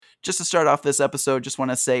Just to start off this episode, just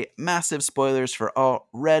want to say massive spoilers for all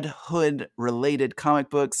Red Hood related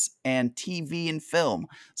comic books and TV and film.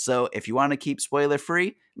 So if you want to keep spoiler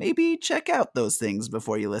free, maybe check out those things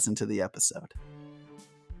before you listen to the episode.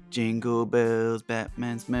 Jingle bells,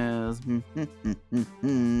 Batman smells.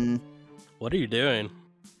 What are you doing?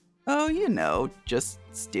 Oh, you know, just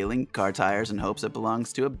stealing car tires in hopes it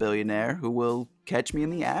belongs to a billionaire who will catch me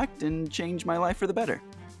in the act and change my life for the better.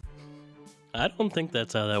 I don't think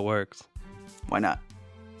that's how that works. Why not?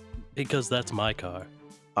 Because that's my car.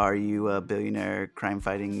 Are you a billionaire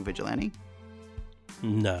crime-fighting vigilante?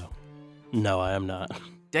 No, I am not.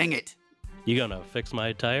 Dang it! You gonna fix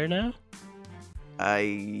my tire now?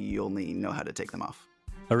 I only know how to take them off.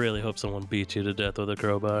 I really hope someone beats you to death with a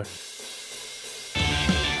crowbar.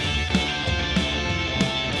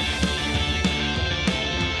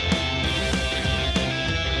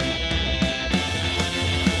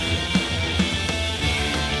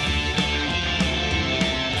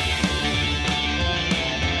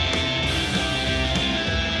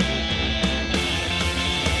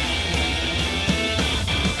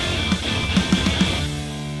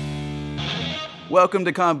 Welcome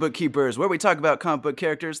to Comic Book Keepers, where we talk about comic book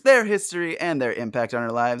characters, their history, and their impact on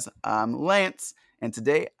our lives. I'm Lance, and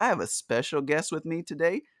today I have a special guest with me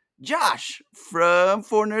today, Josh from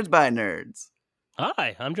Four Nerds by Nerds.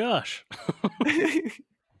 Hi, I'm Josh.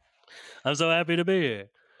 I'm so happy to be here.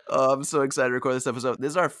 Oh, I'm so excited to record this episode.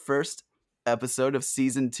 This is our first episode of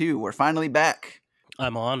Season 2. We're finally back.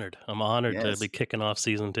 I'm honored. Yes. To be kicking off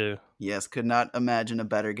Season 2. Yes, could not imagine a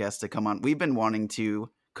better guest to come on. We've been wanting to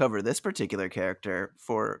cover this particular character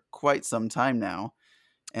for quite some time now,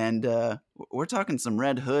 and we're talking some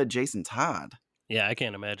Red Hood Jason Todd. Yeah, I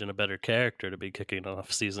can't imagine a better character to be kicking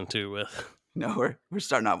off Season 2 with. No, we're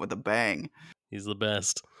starting out with a bang. He's the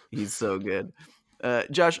best. He's so good.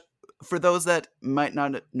 Josh, for those that might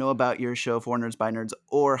not know about your show, Four Nerds by Nerds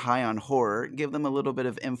or High on Horror, give them a little bit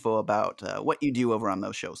of info about what you do over on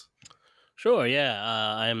those shows. Sure, yeah.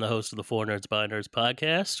 I am the host of the Four Nerds by Nerds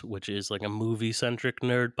podcast, which is like a movie-centric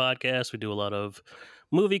nerd podcast. We do a lot of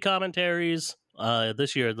movie commentaries.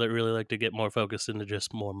 This year, I'd really like to get more focused into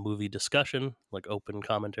just more movie discussion, like open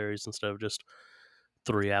commentaries instead of just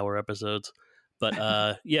 3-hour episodes.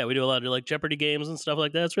 But yeah, we do a lot of like Jeopardy games and stuff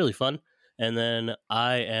like that. It's really fun. And then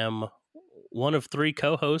I am one of 3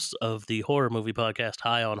 co-hosts of the horror movie podcast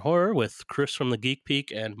High on Horror with Chris from the Geek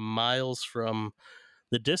Peak and Miles from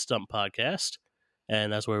the Distump podcast,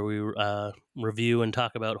 and that's where we review and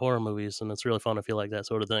talk about horror movies, and it's really fun if you like that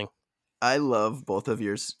sort of thing. I love both of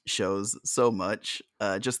your shows so much.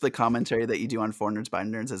 Just the commentary that you do on Four Nerds by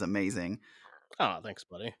Nerds is amazing. Oh, thanks,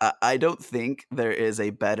 buddy. I don't think there is a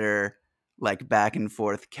better like back and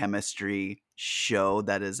forth chemistry show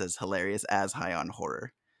that is as hilarious as High on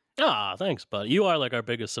Horror. Ah, thanks, buddy. You are like our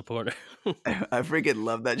biggest supporter. I freaking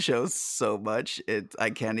love that show so much. I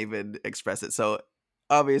can't even express it. So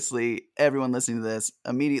obviously, everyone listening to this,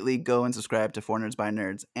 immediately go and subscribe to Four Nerds by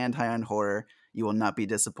Nerds and High on Horror. You will not be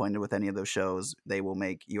disappointed with any of those shows. They will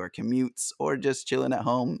make your commutes or just chilling at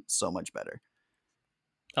home so much better.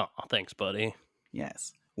 Oh, thanks, buddy.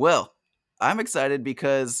 Yes. Well, I'm excited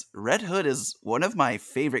because Red Hood is one of my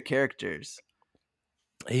favorite characters.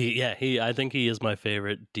 I think he is my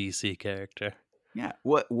favorite DC character. Yeah.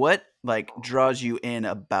 What like draws you in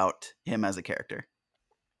about him as a character?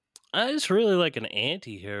 I just really like an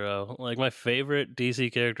anti-hero. Like, my favorite DC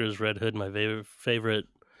character is Red Hood. My favorite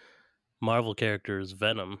Marvel character is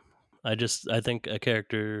Venom. I think a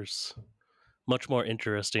character's much more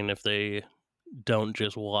interesting if they don't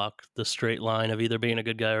just walk the straight line of either being a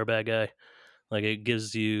good guy or a bad guy. Like, it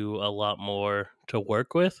gives you a lot more to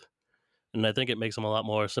work with. And I think it makes them a lot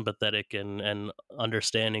more sympathetic and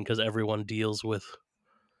understanding, because everyone deals with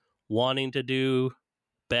wanting to do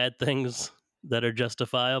bad things that are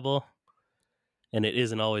justifiable, and it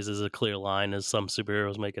isn't always as a clear line as some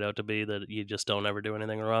superheroes make it out to be, that you just don't ever do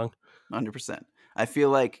anything wrong. 100%. I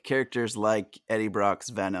feel like characters like Eddie Brock's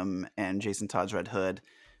Venom and Jason Todd's Red Hood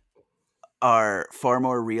are far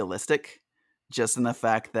more realistic, just in the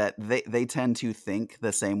fact that they tend to think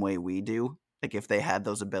the same way we do. Like, if they had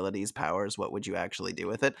those abilities, powers, what would you actually do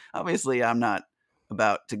with it? Obviously, I'm not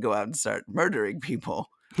about to go out and start murdering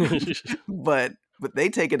people, but they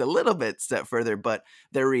take it a little bit step further, but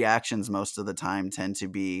their reactions most of the time tend to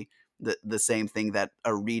be the same thing that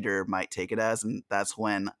a reader might take it as, and that's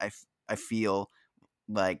when I feel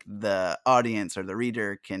like the audience or the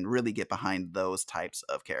reader can really get behind those types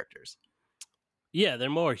of characters. Yeah,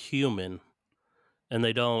 they're more human, and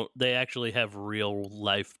they actually have real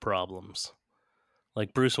life problems.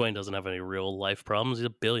 Like, Bruce Wayne doesn't have any real life problems. He's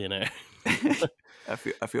a billionaire. I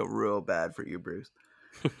feel real bad for you, Bruce.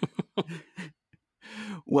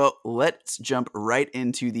 Well, let's jump right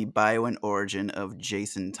into the bio and origin of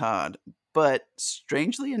Jason Todd. But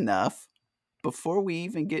strangely enough, before we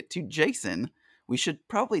even get to Jason, we should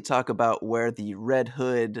probably talk about where the Red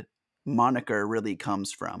Hood moniker really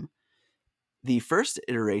comes from. The first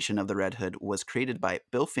iteration of the Red Hood was created by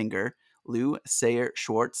Bill Finger, Lou Sayer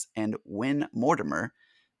Schwartz, and Win Mortimer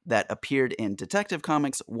that appeared in Detective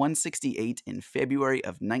Comics 168 in February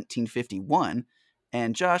of 1951.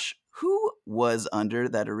 And Josh, who was under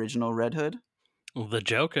that original Red Hood? The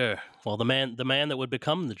Joker. Well, the man that would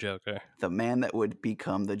become the Joker. The man that would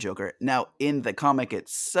become the Joker. Now, in the comic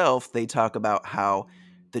itself, they talk about how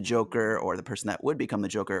the Joker, or the person that would become the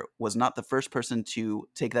Joker, was not the first person to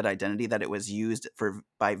take that identity, that it was used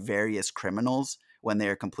by various criminals when they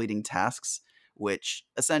are completing tasks, which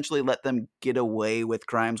essentially let them get away with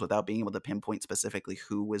crimes without being able to pinpoint specifically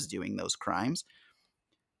who was doing those crimes.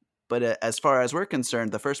 But as far as we're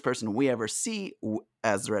concerned, the first person we ever see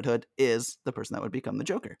as the Red Hood is the person that would become the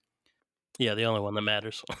Joker. Yeah, the only one that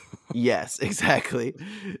matters. Yes, exactly.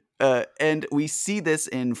 And we see this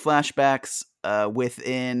in flashbacks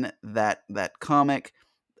within that comic.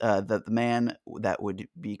 That the man that would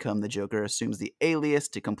become the Joker assumes the alias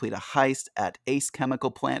to complete a heist at Ace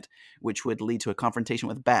Chemical Plant, which would lead to a confrontation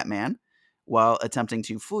with Batman. While attempting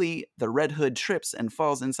to flee, the Red Hood trips and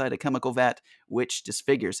falls inside a chemical vat, which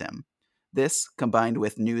disfigures him. This, combined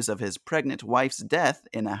with news of his pregnant wife's death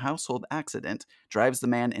in a household accident, drives the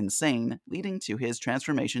man insane, leading to his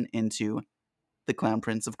transformation into the Clown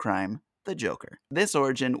Prince of Crime, the Joker. This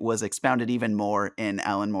origin was expounded even more in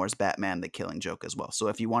Alan Moore's Batman: The Killing Joke as well. So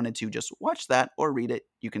if you wanted to just watch that or read it,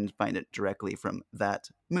 you can find it directly from that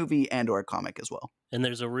movie and or comic as well. And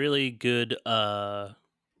there's a really good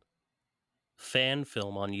fan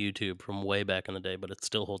film on YouTube from way back in the day, but it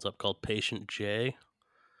still holds up, called Patient J.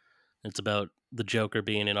 It's about the Joker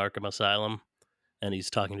being in Arkham Asylum, and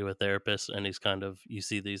he's talking to a therapist, and he's kind of, you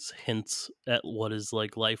see these hints at what his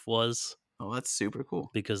like life was, Oh, that's super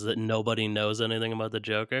cool. because that nobody knows anything about the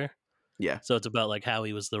Joker. Yeah. So it's about like how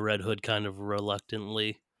he was the Red Hood kind of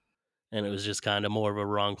reluctantly, and it was just kind of more of a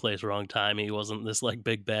wrong place, wrong time. He wasn't this like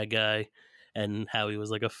big bad guy, and how he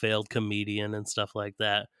was like a failed comedian and stuff like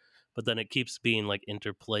that. But then it keeps being like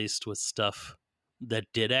interplaced with stuff that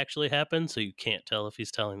did actually happen, so you can't tell if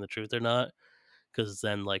he's telling the truth or not. Because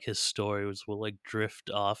then like his stories will like drift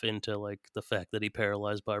off into like the fact that he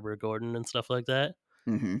paralyzed Barbara Gordon and stuff like that.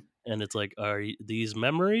 Mm-hmm. And it's like, are these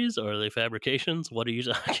memories or are they fabrications? What are you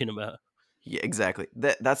talking about? Yeah, exactly.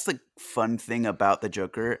 That's the fun thing about the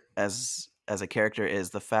Joker as a character,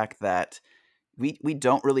 is the fact that we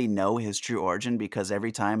don't really know his true origin, because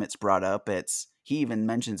every time it's brought up, he even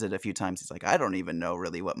mentions it a few times. He's like, I don't even know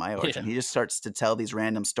really what my origin. Yeah. He just starts to tell these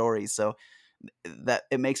random stories. So that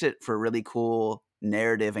it makes it for a really cool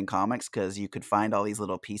narrative in comics, because you could find all these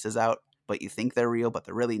little pieces out, but you think they're real, but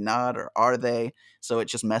they're really not, or are they? So it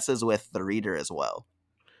just messes with the reader as well.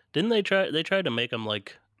 Didn't they tried to make him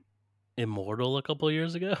like immortal a couple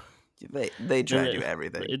years ago? They try And to do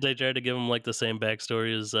everything. they tried to give him like the same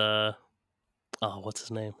backstory as oh, what's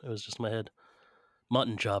his name? It was just in my head.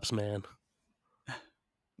 Mutton Chops Man.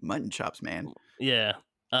 Mutton chops, man. Yeah.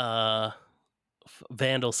 Uh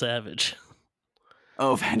Vandal Savage.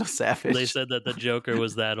 Oh, Vandal Savage. They said that the Joker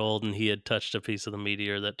was that old and he had touched a piece of the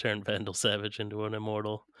meteor that turned Vandal Savage into an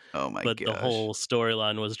immortal. Oh my But the gosh. whole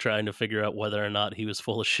storyline was trying to figure out whether or not he was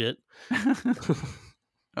full of shit.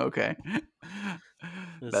 Okay.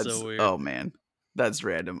 It's so weird. Oh man. That's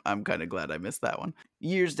random. I'm kind of glad I missed that one.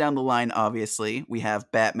 Years down the line, obviously, we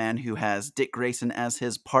have Batman, who has Dick Grayson as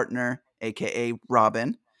his partner, aka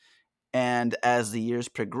Robin. And as the years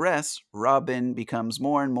progress, Robin becomes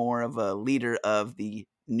more and more of a leader of the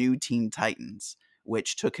new Teen Titans,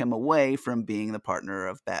 which took him away from being the partner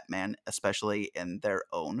of Batman, especially in their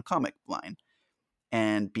own comic line.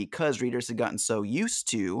 And because readers had gotten so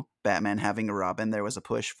used to Batman having a Robin, there was a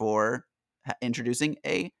push for introducing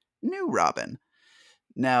a new Robin.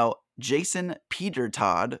 Now, Jason Peter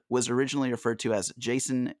Todd was originally referred to as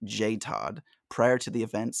Jason J. Todd prior to the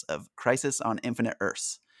events of Crisis on Infinite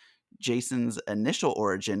Earths. Jason's initial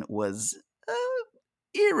origin was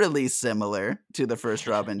eerily similar to the first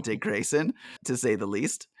Robin, Dick Grayson, to say the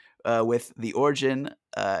least, with the origin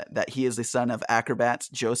that he is the son of acrobats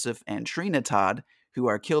Joseph and Trina Todd, who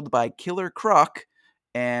are killed by Killer Croc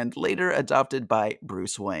and later adopted by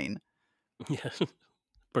Bruce Wayne. Yeah.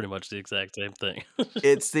 Pretty much the exact same thing.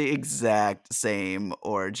 It's the exact same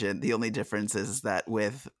origin. The only difference is that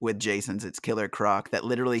with Jason's, it's Killer Croc that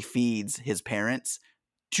literally feeds his parents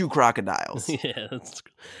to crocodiles. Yeah,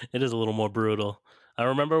 it is a little more brutal. I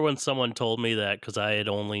remember when someone told me that, because I had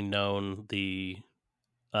only known the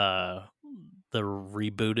uh, the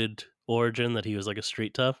rebooted origin that he was like a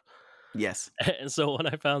street tough. Yes. And so when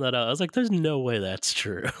I found that out, I was like, "There's no way that's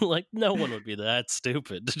true. Like, no one would be that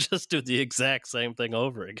stupid to just do the exact same thing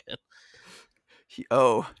over again."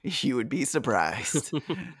 Oh, you would be surprised.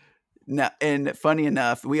 Now, and funny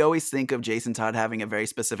enough, we always think of Jason Todd having a very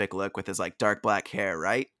specific look with his like dark black hair,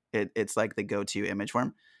 right? It's like the go-to image for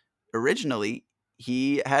him. Originally,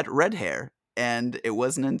 he had red hair, and it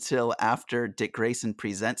wasn't until after Dick Grayson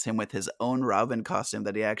presents him with his own Robin costume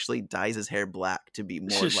that he actually dyes his hair black to be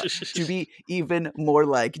even more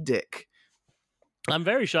like Dick. I'm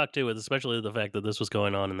very shocked too, with especially the fact that this was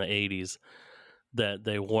going on in the '80s, that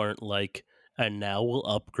they weren't like, and now we'll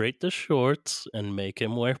upgrade the shorts and make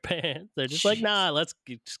him wear pants. They're just like, Jeez. nah, let's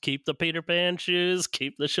just keep the Peter Pan shoes,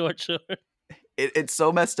 keep the short shorts. It's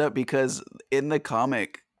so messed up because in the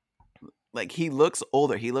comic, like he looks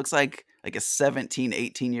older. He looks like a 17,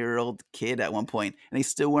 18-year-old kid at one point, and he's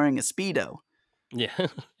still wearing a Speedo. Yeah,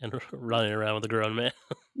 and running around with a grown man.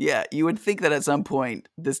 Yeah, you would think that at some point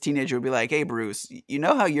this teenager would be like, "Hey Bruce, you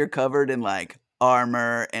know how you're covered in like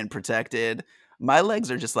armor and protected? My legs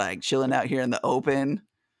are just like chilling out here in the open.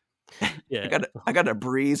 Yeah, I got a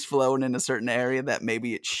breeze flowing in a certain area that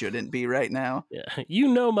maybe it shouldn't be right now." yeah. You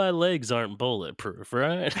know my legs aren't bulletproof,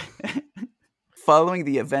 right? Following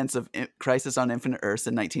the events of Crisis on Infinite Earths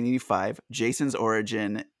in 1985, Jason's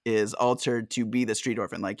origin is altered to be the street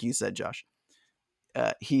orphan, like you said, Josh.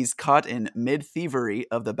 He's caught in mid-thievery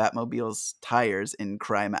of the Batmobile's tires in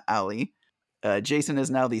Crime Alley. Jason is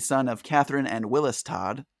now the son of Catherine and Willis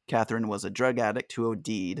Todd. Catherine was a drug addict who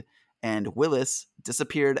OD'd, and Willis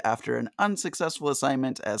disappeared after an unsuccessful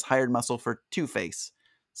assignment as hired muscle for Two-Face.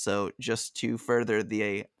 So just to further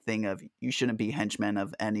the thing of you shouldn't be henchmen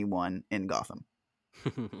of anyone in Gotham.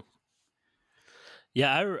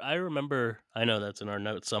 Yeah, I remember. I know that's in our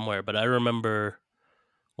notes somewhere, but I remember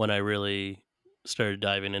when I really started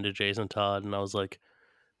diving into Jason Todd, and I was like,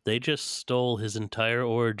 they just stole his entire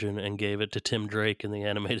origin and gave it to Tim Drake in the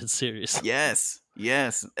animated series. Yes,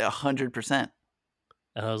 100%.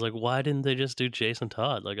 And I was like, why didn't they just do Jason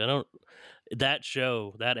Todd? Like, I don't. That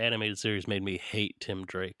show, that animated series made me hate Tim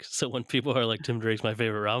Drake. So when people are like, Tim Drake's my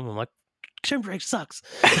favorite Robin, I'm like, Tim Drake sucks.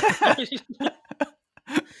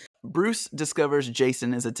 Bruce discovers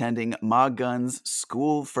Jason is attending Ma Gunn's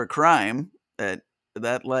School for Crime.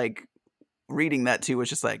 That like reading that too was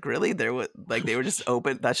just like, really? There was like they were just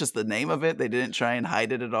open. That's just the name of it. They didn't try and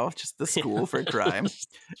hide it at all. Just the School for Crime. It's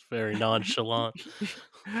very nonchalant.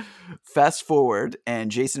 Fast forward,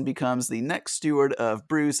 and Jason becomes the next steward of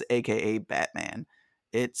Bruce, aka Batman.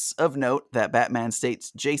 It's of note that Batman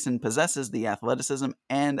states Jason possesses the athleticism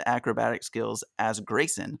and acrobatic skills as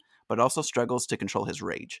Grayson, but also struggles to control his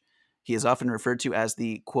rage. He is often referred to as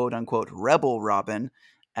the quote-unquote rebel Robin,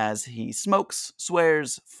 as he smokes,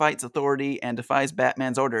 swears, fights authority, and defies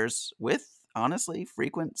Batman's orders with, honestly,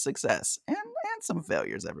 frequent success and some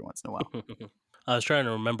failures every once in a while. I was trying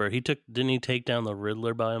to remember. Didn't he take down the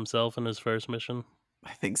Riddler by himself in his first mission?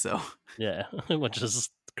 I think so. Yeah, which is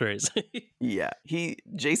crazy. Yeah,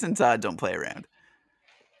 Jason Todd don't play around.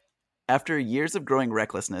 After years of growing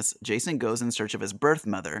recklessness, Jason goes in search of his birth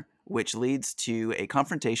mother, which leads to a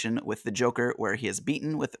confrontation with the Joker where he is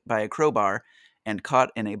beaten by a crowbar and caught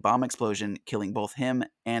in a bomb explosion, killing both him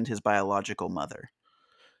and his biological mother.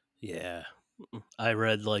 Yeah. I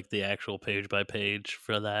read like the actual page by page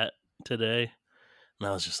for that today, and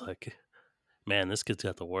I was just like, man, this kid's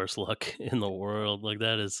got the worst luck in the world. Like,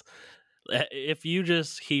 that is, if you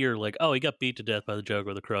just hear like, oh, he got beat to death by the Joker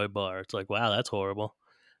with a crowbar, it's like, wow, that's horrible.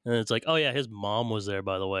 And it's like, oh yeah, his mom was there,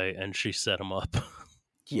 by the way, and she set him up.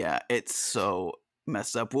 Yeah, it's so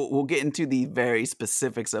messed up. We'll get into the very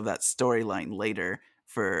specifics of that storyline later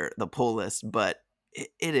for the pull list, but it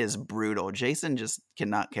is brutal. Jason just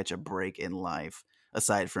cannot catch a break in life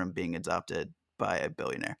aside from being adopted by a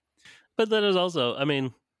billionaire. But then there's also, I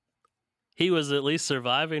mean, he was at least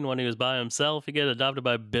surviving when he was by himself. He got adopted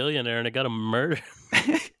by a billionaire and it got him murdered.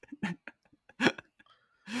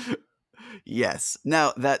 Yes.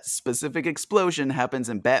 Now, that specific explosion happens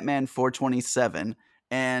in Batman 427.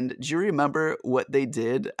 And do you remember what they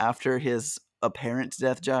did after his apparent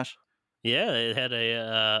death, Josh? Yeah, it had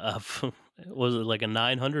was it like a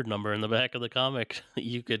 900 number in the back of the comic?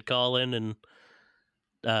 You could call in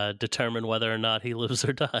and determine whether or not he lives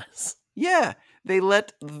or dies. Yeah, they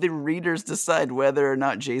let the readers decide whether or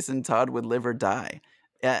not Jason Todd would live or die.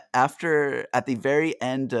 At the very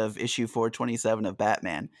end of issue 427 of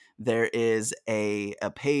Batman, there is a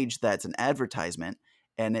page that's an advertisement,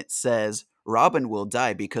 and it says, Robin will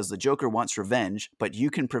die because the Joker wants revenge, but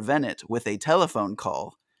you can prevent it with a telephone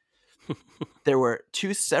call. There were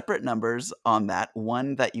two separate numbers on that,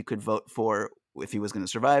 one that you could vote for if he was going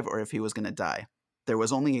to survive or if he was going to die. There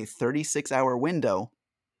was only a 36-hour window,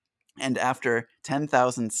 and after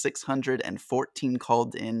 10,614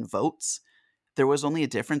 called in votes, there was only a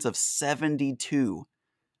difference of 72.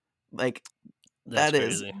 Like, That's that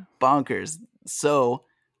is crazy. bonkers. So,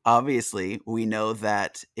 obviously, we know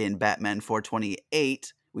that in Batman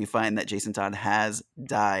 428, we find that Jason Todd has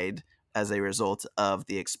died as a result of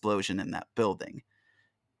the explosion in that building.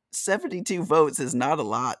 72 votes is not a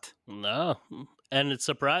lot. No, and it's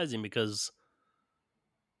surprising because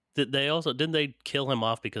didn't they kill him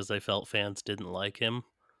off because they felt fans didn't like him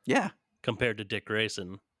Yeah. compared to Dick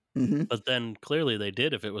Grayson? Hmm. But then clearly they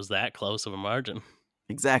did if it was that close of a margin.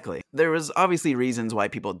 Exactly. There was obviously reasons why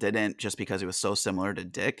people didn't, just because it was so similar to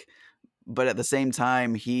Dick. But at the same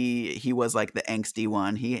time, he was like the angsty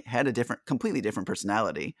one. He had a completely different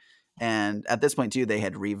personality. And at this point too, they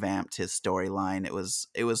had revamped his storyline. It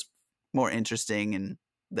was more interesting and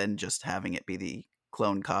than just having it be the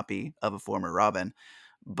clone copy of a former Robin.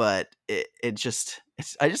 But I just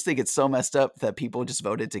think it's so messed up that people just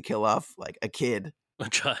voted to kill off like a kid. A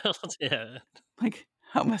child, yeah. Like,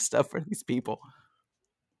 how messed up are these people?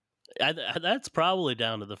 That's probably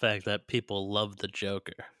down to the fact that people love the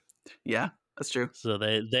Joker, Yeah, that's true. so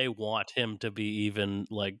they want him to be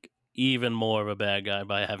even more of a bad guy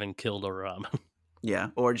by having killed a Robin. Yeah,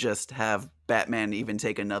 or just have Batman even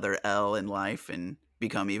take another L in life and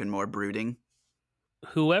become even more brooding.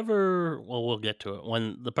 Whoever, well, we'll get to it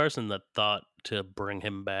when the person that thought to bring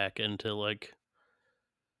him back into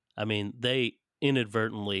I mean, they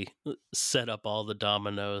inadvertently set up all the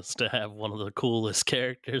dominoes to have one of the coolest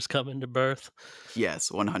characters come into birth. Yes,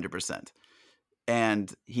 100%.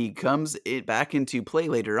 And he comes back into play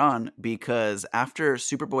later on because after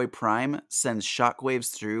Superboy Prime sends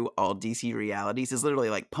shockwaves through all DC realities, is literally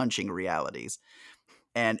like punching realities.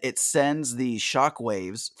 And it sends the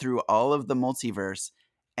shockwaves through all of the multiverse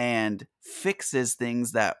and fixes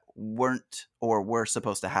things that weren't or were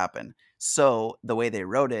supposed to happen. So the way they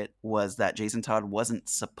wrote it was that Jason Todd wasn't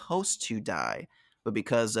supposed to die, but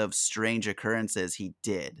because of strange occurrences, he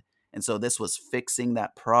did. And so this was fixing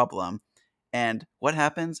that problem. And what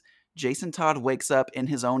happens? Jason Todd wakes up in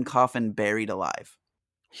his own coffin, buried alive.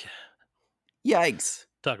 Yeah. Yikes.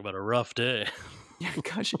 Talk about a rough day. Yeah,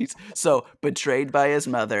 gosh, he's so betrayed by his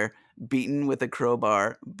mother, beaten with a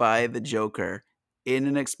crowbar by the Joker, in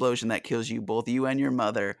an explosion that kills you, both you and your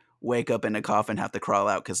mother. Wake up in a coffin, have to crawl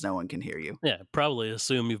out because no one can hear you. Yeah, probably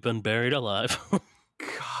assume you've been buried alive.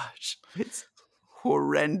 Gosh, it's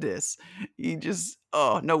horrendous.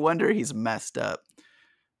 No wonder he's messed up.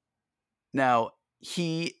 Now,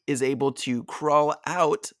 he is able to crawl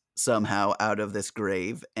out somehow out of this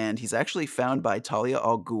grave, and he's actually found by Talia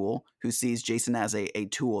al Ghul, who sees Jason as a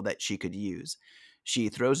tool that she could use. She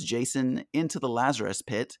throws Jason into the Lazarus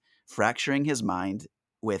pit, fracturing his mind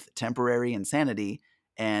with temporary insanity,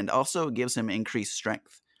 and also gives him increased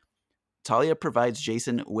strength. Talia provides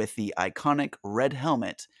Jason with the iconic red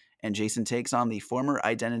helmet, and Jason takes on the former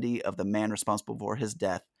identity of the man responsible for his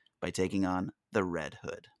death by taking on the Red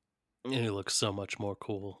Hood. He looks so much more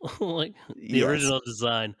cool. Like the Yes, original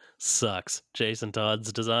design sucks. Jason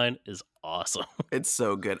Todd's design is awesome. it's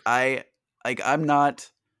so good. I'm not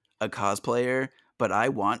a cosplayer, but I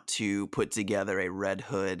want to put together a Red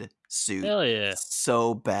Hood suit Hell yeah.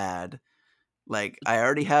 so bad. Like, I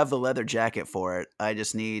already have the leather jacket for it. I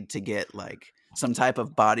just need to get like some type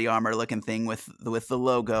of body armor looking thing with the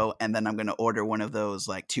logo, and then I'm gonna order one of those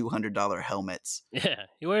like $200 helmets. Yeah.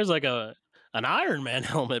 He wears like an Iron Man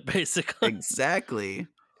helmet, basically. Exactly.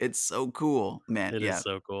 It's so cool, man. It is Yeah,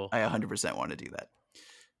 so cool. I 100% want to do that.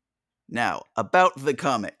 Now, about the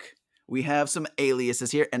comic, we have some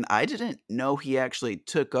aliases here, and I didn't know he actually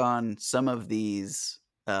took on some of these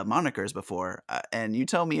monikers before. And you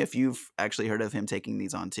tell me if you've actually heard of him taking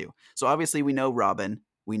these on too. So obviously, we know Robin,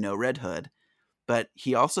 we know Red Hood, but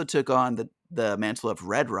he also took on the mantle of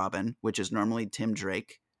Red Robin, which is normally Tim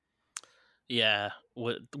Drake. Yeah,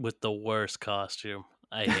 with the worst costume.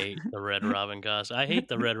 I hate the Red Robin costume. I hate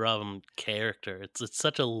the Red Robin character. It's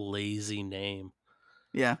such a lazy name.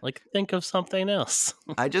 Yeah, Like think of something else.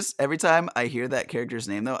 every time I hear that character's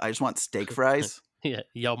name though, I just want steak fries. Yeah,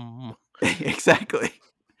 yum. Exactly.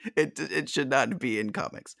 It should not be in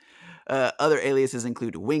comics. Other aliases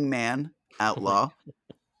include Wingman, Outlaw,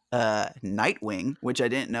 Nightwing, which I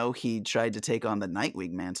didn't know he tried to take on the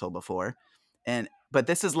Nightwing mantle before, but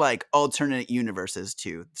this is like alternate universes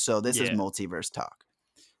too. So this is Yeah. multiverse talk.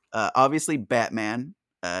 Obviously, Batman,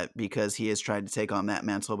 because he has tried to take on that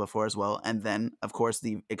mantle before as well, and then of course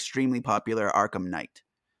the extremely popular Arkham Knight.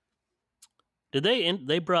 Did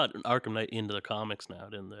they brought Arkham Knight into the comics now,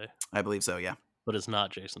 didn't they? I believe so. Yeah. But it's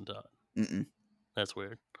not Jason Todd. Mm-mm. That's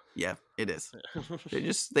weird. Yeah, it is.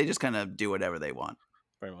 They just kind of do whatever they want.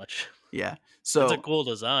 Very much. Yeah. It's a So cool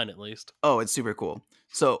design, at least. it's super cool.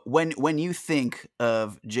 So when you think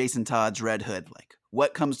of Jason Todd's Red Hood, like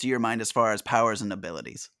what comes to your mind as far as powers and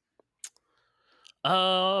abilities?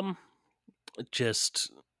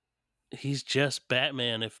 Just he's just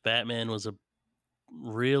Batman. If Batman was a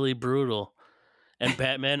really brutal, and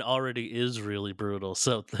Batman already is really brutal,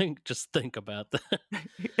 so just think about that.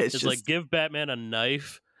 It's It's just like give Batman a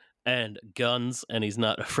knife and guns, and he's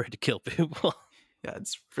not afraid to kill people. yeah,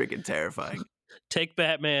 it's freaking terrifying. Take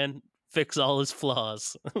Batman, fix all his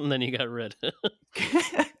flaws, and then you got rid.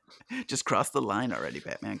 Just cross the line already,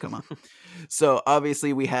 Batman. Come on. So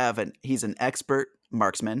obviously he's an expert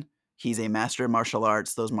marksman. He's a master of martial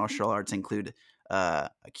arts. Those martial arts include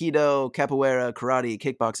Aikido, capoeira, karate,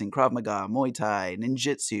 kickboxing, Krav Maga, Muay Thai,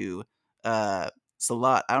 ninjutsu,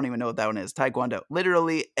 Salat. I don't even know what that one is. Taekwondo.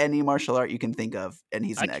 Literally any martial art you can think of, and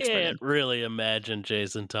he's I an expert in. can't really imagine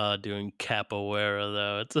Jason Todd doing capoeira,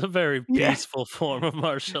 though. It's a very Yeah. peaceful form of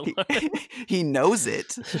martial art. He knows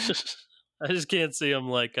it. I just can't see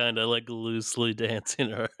him kind of loosely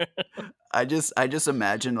dancing around. I just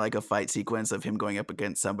imagine like a fight sequence of him going up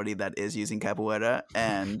against somebody that is using capoeira,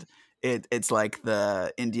 and it's like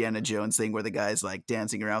the Indiana Jones thing where the guy's like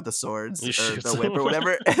dancing around with the swords or the whip or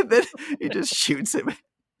whatever, and then he just shoots him.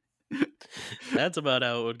 That's about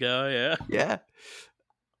how it would go, yeah.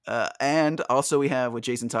 Yeah. And also we have with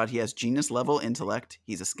Jason Todd, he has genius level intellect.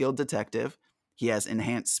 He's a skilled detective. He has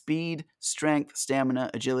enhanced speed, strength, stamina,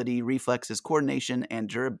 agility, reflexes, coordination, and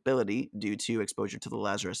durability due to exposure to the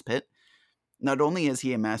Lazarus Pit. Not only is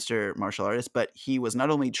he a master martial artist, but he was not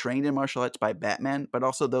only trained in martial arts by Batman, but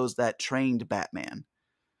also those that trained Batman.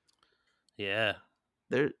 Yeah.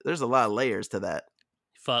 There's a lot of layers to that.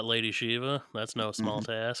 He fought Lady Shiva. That's no small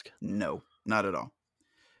task. No, not at all.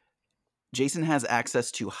 Jason has access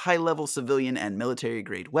to high-level civilian and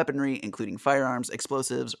military-grade weaponry, including firearms,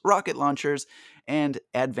 explosives, rocket launchers, and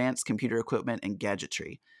advanced computer equipment and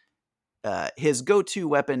gadgetry. His go-to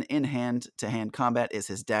weapon in hand-to-hand combat is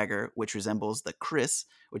his dagger, which resembles the Kris,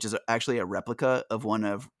 which is actually a replica of one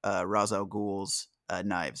of Ra's al Ghul's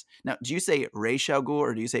knives. Now, do you say Ra's al Ghul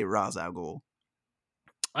or do you say Ra's al Ghul?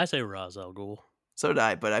 I say Ra's al Ghul. So did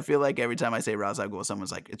I, but I feel like every time I say Ra's al Ghul,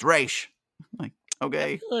 someone's like, it's Ra's. Like,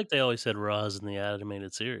 okay. I feel like they always said Ra's in the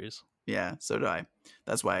animated series. Yeah, so do I.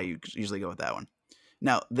 That's why I usually go with that one.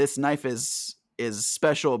 Now, this knife is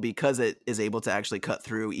special because it is able to actually cut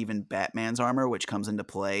through even Batman's armor, which comes into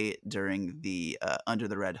play during the Under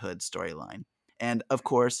the Red Hood storyline. And of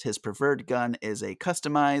course, his preferred gun is a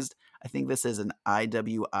customized, I think this is an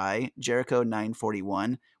IWI Jericho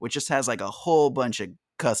 941, which just has like a whole bunch of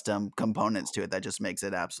custom components to it that just makes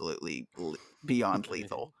it absolutely beyond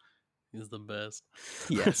lethal. He's the best.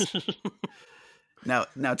 Yes. Now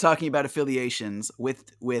talking about affiliations with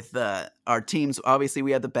our teams, obviously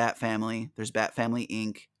we have the Bat Family. There's Bat Family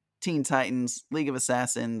Inc., Teen Titans, League of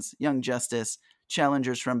Assassins, Young Justice,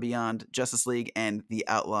 Challengers from Beyond, Justice League, and the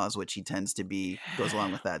Outlaws, which he tends to be, goes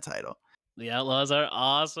along with that title. The Outlaws are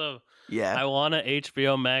awesome. Yeah. I want an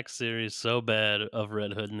HBO Max series so bad of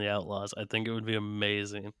Red Hood and the Outlaws. I think it would be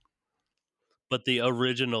amazing. But the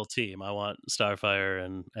original team, I want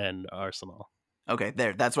Starfire and Arsenal. Okay,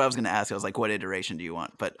 there. That's what I was going to ask. I was like, what iteration do you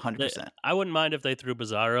want? But 100%. I wouldn't mind if they threw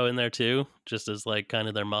Bizarro in there too, just as like kind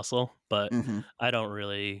of their muscle. But Mm-hmm. I don't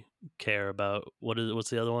really care about what's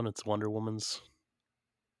the other one? It's Wonder Woman's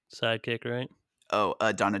sidekick, right? Oh,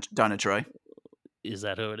 Donna Troy. Is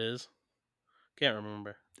that who it is? Can't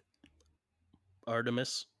remember.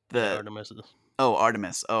 Artemis. Artemis. Oh,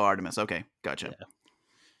 Artemis. Okay, gotcha.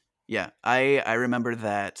 Yeah, I remember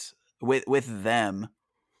that with them,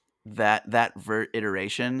 that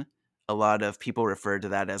iteration, a lot of people referred to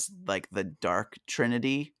that as like the Dark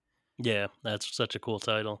Trinity. Yeah, that's such a cool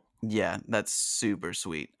title. Yeah, that's super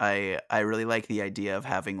sweet. I really like the idea of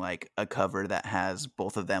having like a cover that has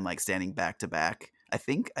both of them like standing back to back. I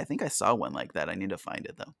think I saw one like that. I need to find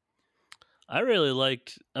it though. I really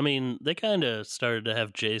liked, I mean, they kind of started to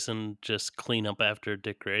have Jason just clean up after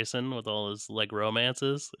Dick Grayson with all his like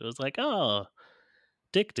romances. It was like, oh,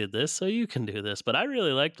 Dick did this, so you can do this. But I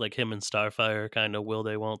really liked like him and Starfire kind of will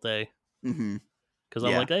they, won't they? Mm-hmm. Because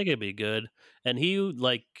I'm like, they could be good. And he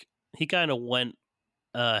kind of went,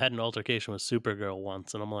 had an altercation with Supergirl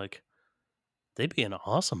once. And I'm like, they'd be an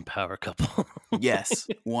awesome power couple. Yes,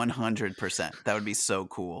 100%. That would be so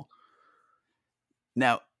cool.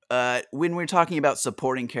 Now, when we're talking about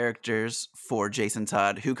supporting characters for Jason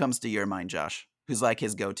Todd, who comes to your mind, Josh? Who's like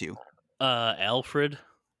his go-to? Alfred.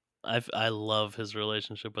 I love his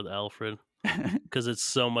relationship with Alfred because it's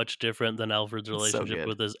so much different than Alfred's It's so relationship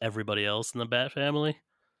good. with everybody else in the Bat family.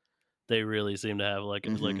 They really seem to have like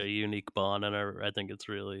Hmm. a unique bond, and I think it's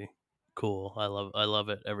really cool. I love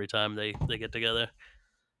it every time they get together.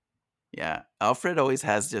 Yeah, Alfred always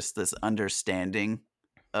has just this understanding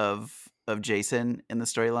of Jason in the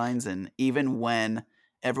storylines, and even when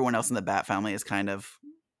everyone else in the Bat family is kind of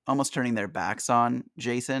almost turning their backs on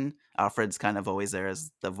Jason, Alfred's kind of always there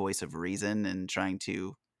as the voice of reason and trying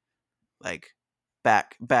to like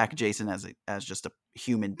back Jason as just a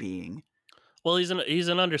human being. Well, he's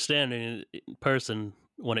an understanding person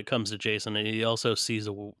when it comes to Jason, and he also sees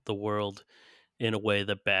the world in a way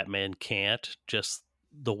that Batman can't. Just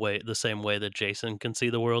the same way that Jason can see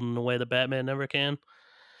the world in a way that Batman never can,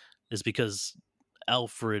 is because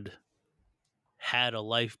Alfred had a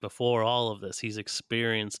life before all of this. He's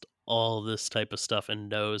experienced all of this type of stuff and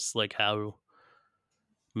knows like how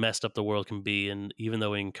messed up the world can be. And even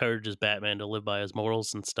though he encourages Batman to live by his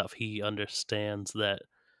morals and stuff, he understands that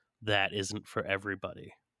that isn't for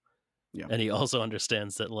everybody. Yeah. And he also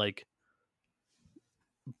understands that like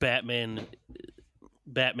Batman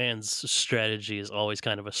Batman's strategy is always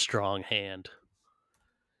kind of a strong hand.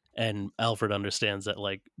 And Alfred understands that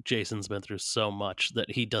like Jason's been through so much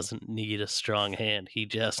that he doesn't need a strong hand. He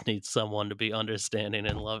just needs someone to be understanding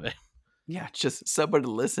and loving. Yeah, just someone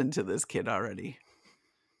to listen to this kid already.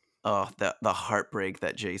 Oh, the heartbreak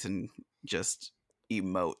that Jason just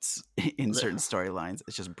emotes in certain storylines.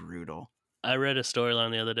 It's just brutal. I read a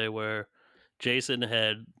storyline the other day where Jason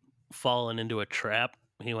had fallen into a trap.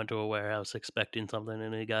 He went to a warehouse expecting something,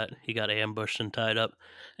 and he got ambushed and tied up.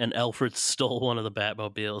 And Alfred stole one of the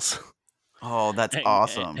Batmobiles Oh, that's and,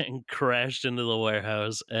 awesome. and crashed into the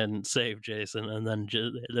warehouse and saved Jason. And then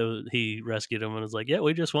he rescued him and was like, "Yeah,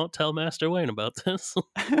 we just won't tell Master Wayne about this."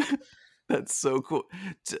 That's so cool.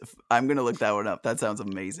 I'm gonna look that one up. That sounds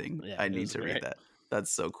amazing. Yeah, I it need was to read great. that.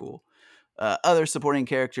 That's so cool. Other supporting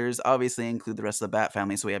characters obviously include the rest of the Bat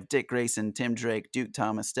family. So we have Dick Grayson, Tim Drake, Duke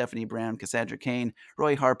Thomas, Stephanie Brown, Cassandra Cain,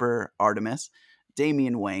 Roy Harper, Artemis,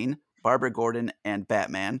 Damian Wayne, Barbara Gordon, and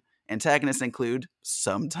Batman. Antagonists include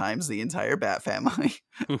sometimes the entire Bat family.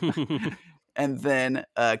 And then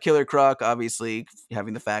Killer Croc, obviously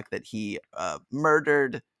having the fact that he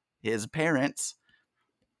murdered his parents.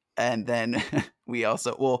 And then we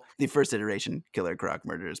also, well, the first iteration, Killer Croc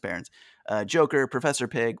murdered his parents. Joker, Professor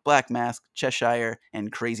Pig, Black Mask, Cheshire,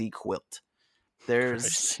 and Crazy Quilt. There's,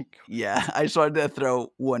 Crazy. yeah, I just wanted to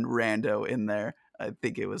throw one rando in there. I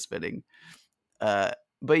think it was fitting. Uh,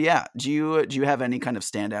 but yeah, do you have any kind of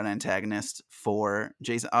standout antagonist for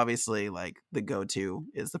Jason? Obviously, like the go-to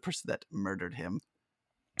is the person that murdered him.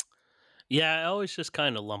 Yeah, I always just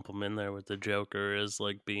kind of lump him in there with the Joker as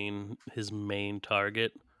like being his main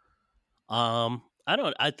target. I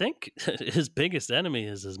don't. I think his biggest enemy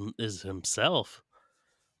is himself.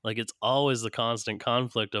 Like it's always the constant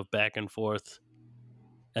conflict of back and forth,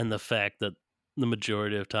 and the fact that the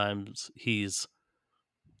majority of times he's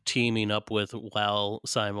teaming up with while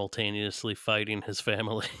simultaneously fighting his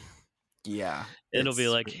family. Yeah, It'll be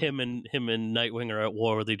it's like him and Nightwing are at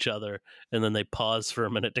war with each other, and then they pause for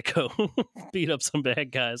a minute to go beat up some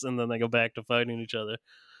bad guys, and then they go back to fighting each other.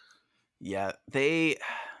 yeah, they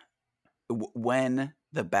when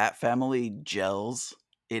the Bat family gels,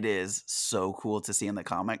 it is so cool to see in the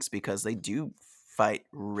comics because they do fight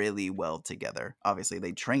really well together. Obviously,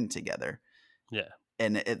 they train together, Yeah,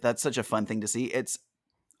 and that's such a fun thing to see. It's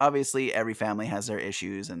obviously every family has their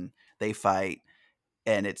issues and they fight,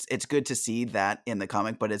 and it's good to see that in the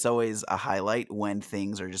comic. But it's always a highlight when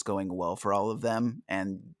things are just going well for all of them,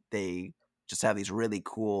 and they just have these really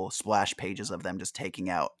cool splash pages of them just taking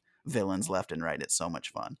out villains left and right. It's so much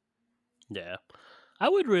fun. yeah. I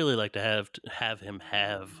would really like to have him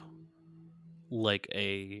have like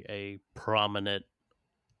a prominent,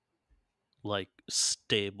 like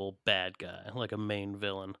stable bad guy, like a main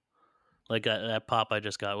villain. Like that pop I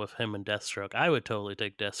just got with him and Deathstroke. I would totally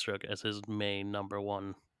take Deathstroke as his main number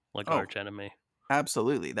one, like Oh, arch enemy.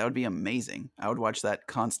 absolutely. That would be amazing. I would watch that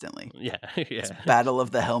constantly. Yeah, It's yeah. Battle of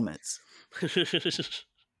the Helmets.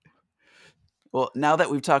 Well, now that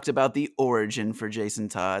we've talked about the origin for Jason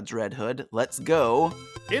Todd's Red Hood, let's go.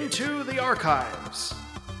 Into the archives.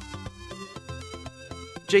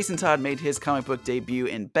 Jason Todd made his comic book debut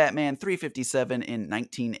in Batman 357 in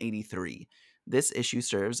 1983. This issue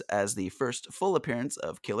serves as the first full appearance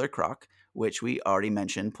of Killer Croc, which we already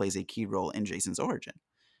mentioned plays a key role in Jason's origin.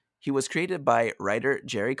 He was created by writer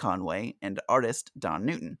Jerry Conway and artist Don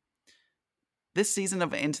Newton. This season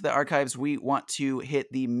of Into the Archives, we want to hit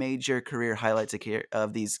the major career highlights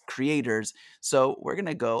of these creators, so we're going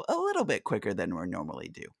to go a little bit quicker than we normally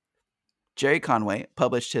do. Jerry Conway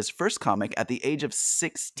published his first comic at the age of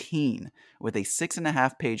 16 with a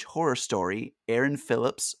 6.5-page horror story, Aaron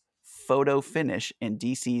Phillips' photo finish in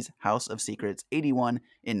DC's House of Secrets 81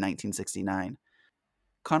 in 1969.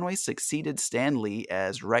 Conway succeeded Stan Lee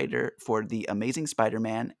as writer for The Amazing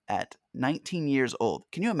Spider-Man at 19 years old.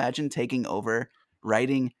 Can you imagine taking over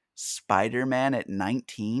writing Spider-Man at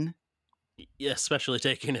 19? Yeah, especially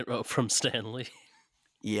taking it from Stan Lee.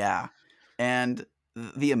 Yeah. And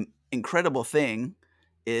the incredible thing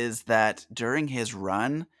is that during his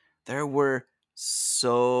run, there were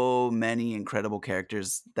so many incredible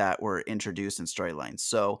characters that were introduced in storylines.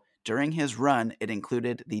 So during his run, it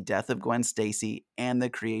included the death of Gwen Stacy and the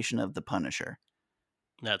creation of the Punisher.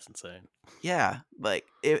 That's insane. Yeah, like,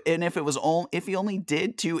 if he only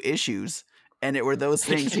did 2 issues and it were those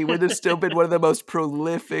things, he would have still been one of the most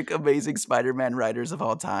prolific, Amazing Spider-Man writers of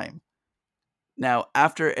all time. Now,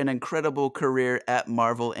 after an incredible career at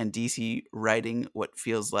Marvel and DC writing what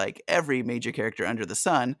feels like every major character under the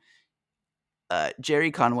sun, Jerry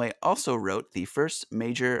Conway also wrote the first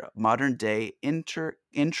major modern-day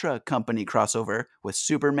intra-company crossover with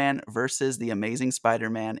Superman versus the Amazing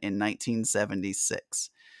Spider-Man in 1976.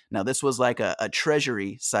 Now, this was like a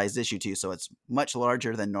treasury-sized issue too, so it's much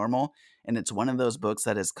larger than normal, and it's one of those books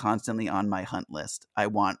that is constantly on my hunt list. I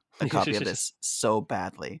want a copy of this so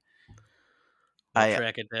badly. I'll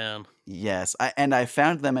track it down. Yes, I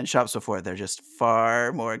found them in shops before. They're just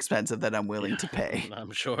far more expensive than I'm willing to pay.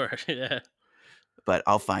 I'm sure, yeah. But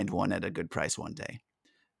I'll find one at a good price one day.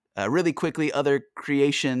 Really quickly, other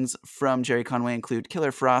creations from Jerry Conway include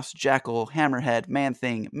Killer Frost, Jackal, Hammerhead,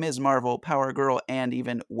 Man-Thing, Ms. Marvel, Power Girl, and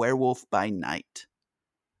even Werewolf by Night.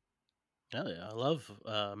 Oh yeah, I love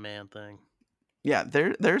Man-Thing. Yeah,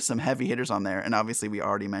 there's some heavy hitters on there, and obviously we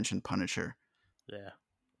already mentioned Punisher. Yeah.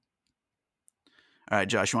 All right,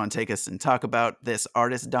 Josh, you want to take us and talk about this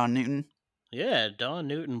artist, Don Newton? Yeah, Don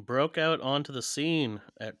Newton broke out onto the scene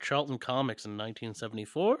at Charlton Comics in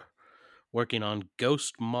 1974, working on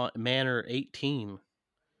Ghost Manor 18.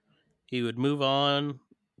 He would move on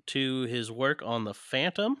to his work on The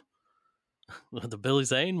Phantom, the Billy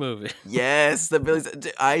Zane movie. Yes, the Billy Zane.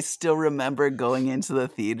 I still remember going into the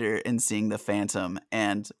theater and seeing The Phantom,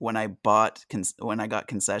 and when I got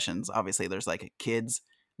concessions, obviously there's like a kids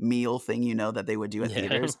meal thing, that they would do at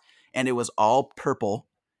theaters, and it was all purple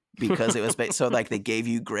because it was so like they gave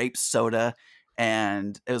you grape soda,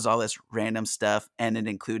 and it was all this random stuff, and it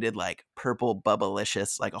included like purple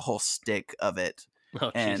Bubblicious, like a whole stick of it.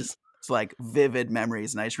 Oh, and geez. It's like vivid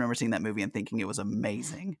memories, and I just remember seeing that movie and thinking it was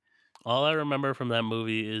amazing. All I remember from that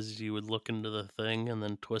movie is you would look into the thing and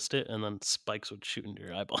then twist it, and then spikes would shoot into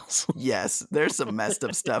your eyeballs. Yes, there's some messed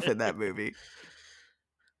up stuff in that movie.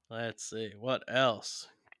 Let's see, what else?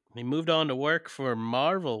 He moved on to work for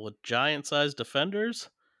Marvel with Giant-Sized Defenders,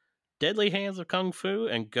 Deadly Hands of Kung Fu,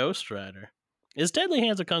 and Ghost Rider. Is Deadly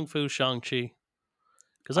Hands of Kung Fu Shang-Chi?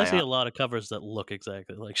 Because I see a lot of covers that look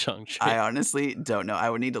exactly like Shang-Chi. I honestly don't know. I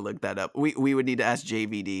would need to look that up. We would need to ask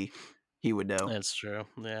JVD. He would know. That's true,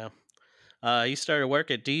 yeah. He started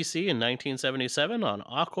work at DC in 1977 on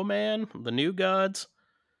Aquaman, The New Gods,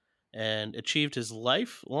 and achieved his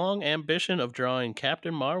lifelong ambition of drawing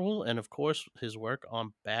Captain Marvel and, of course, his work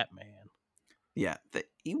on Batman. Yeah,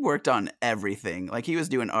 he worked on everything. Like, he was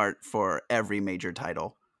doing art for every major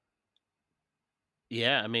title.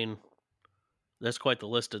 Yeah, I mean, that's quite the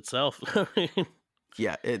list itself.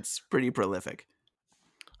 Yeah, it's pretty prolific.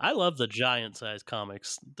 I love the giant-sized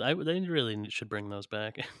comics. They really should bring those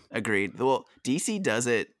back. Agreed. Well, DC does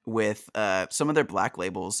it with some of their black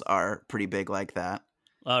labels are pretty big like that.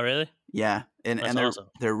 Oh, really? Yeah, and they're awesome.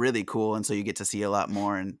 They're really cool, and so you get to see a lot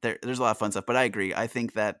more, and there's a lot of fun stuff. But I agree. I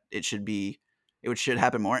think that it should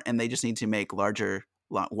happen more, and they just need to make wider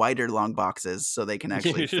long boxes so they can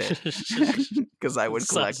actually fit. Because I would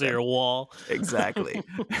collect them. Your wall. Exactly.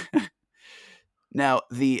 Now,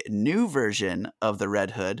 the new version of the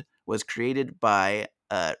Red Hood was created by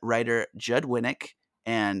writer Judd Winnick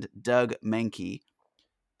and Doug Mahnke.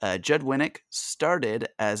 Judd Winnick started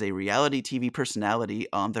as a reality TV personality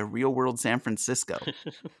on The Real World San Francisco.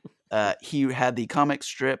 He had the comic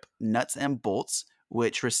strip Nuts and Bolts,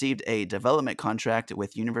 which received a development contract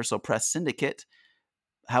with Universal Press Syndicate.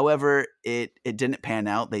 However, it didn't pan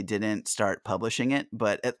out. They didn't start publishing it,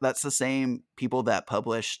 but that's the same people that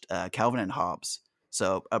published Calvin and Hobbes.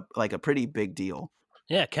 So, like a pretty big deal.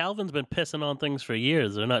 Yeah, Calvin's been pissing on things for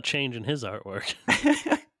years. They're not changing his artwork.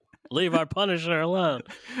 Leave our Punisher alone.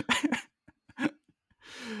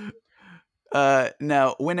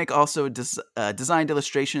 Now, Winnick also designed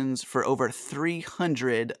illustrations for over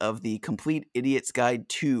 300 of the Complete Idiot's Guide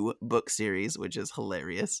to book series, which is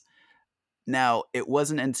hilarious. Now, it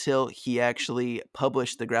wasn't until he actually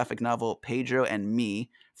published the graphic novel Pedro and Me,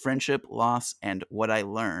 Friendship, Loss, and What I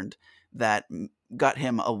Learned that got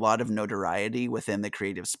him a lot of notoriety within the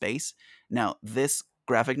creative space. Now, this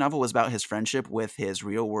graphic novel was about his friendship with his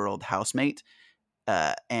real world housemate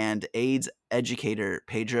and AIDS educator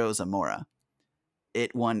Pedro Zamora.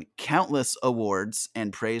 It won countless awards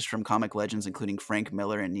and praise from comic legends, including Frank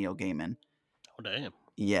Miller and Neil Gaiman. Oh, damn.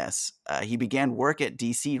 Yes, he began work at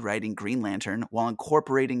DC writing Green Lantern while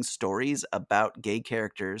incorporating stories about gay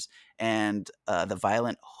characters and the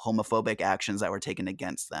violent homophobic actions that were taken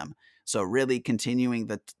against them. So really continuing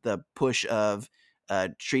the push of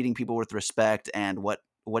treating people with respect and what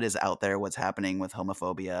is out there, what's happening with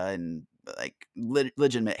homophobia and like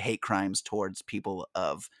legitimate hate crimes towards people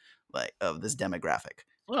of this demographic.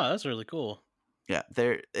 Oh, that's really cool. Yeah,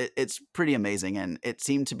 it's pretty amazing, and it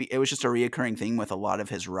was just a reoccurring theme with a lot of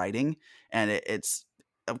his writing, and it's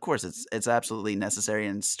of course it's absolutely necessary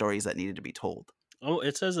in stories that needed to be told. Oh,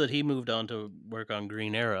 it says that he moved on to work on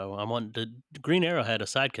Green Arrow. Did Green Arrow had a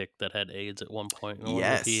sidekick that had AIDS at one point? I wonder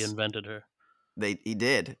if he Yes, invented her. he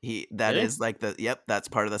did. That Did he? is like that's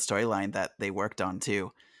part of the storyline that they worked on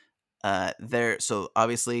too. So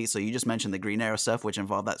obviously, so you just mentioned the Green Arrow stuff, which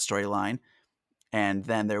involved that storyline, and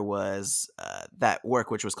then there was that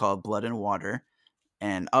work which was called Blood and Water,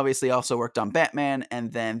 and obviously also worked on Batman,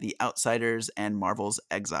 and then The Outsiders and Marvel's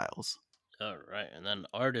Exiles. All right, and then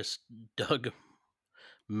artist Doug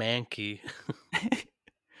Mankey. That's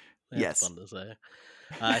Yes. fun to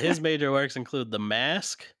say. His major works include The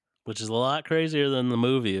Mask, which is a lot crazier than the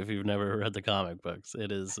movie if you've never read the comic books.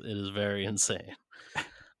 It is very insane.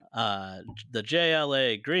 The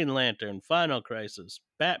JLA, Green Lantern, Final Crisis,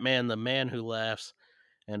 Batman, The Man Who Laughs,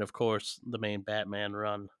 and of course, the main Batman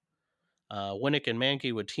run. Winnick and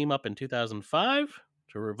Mankey would team up in 2005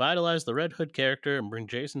 to revitalize the Red Hood character and bring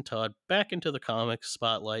Jason Todd back into the comics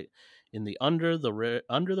spotlight in the Under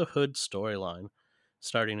the Hood storyline,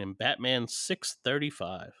 starting in Batman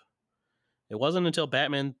 635. It wasn't until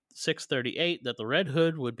Batman 638 that the Red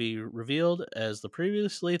Hood would be revealed as the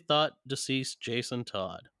previously thought deceased Jason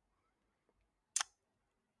Todd.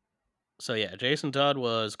 So yeah, Jason Todd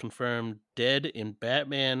was confirmed dead in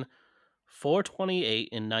Batman 428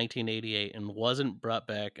 in 1988 and wasn't brought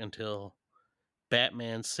back until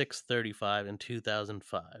Batman 635 in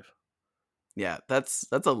 2005. Yeah, that's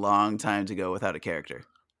a long time to go without a character.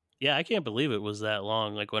 Yeah, I can't believe it was that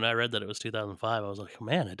long. Like when I read that it was 2005, I was like,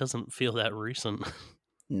 man, it doesn't feel that recent.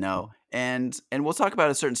 No. And we'll talk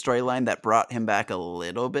about a certain storyline that brought him back a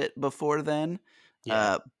little bit before then.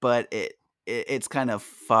 Yeah. But it's kind of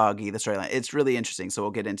foggy, the storyline. It's really interesting, so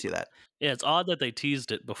we'll get into that. Yeah, it's odd that they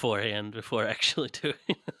teased it beforehand before actually doing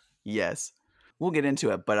it. Yes. We'll get into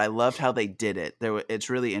it, but I loved how they did it. It's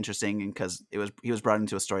really interesting because he was brought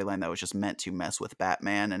into a storyline that was just meant to mess with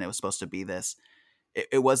Batman, and it was supposed to be this.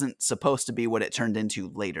 It wasn't supposed to be what it turned into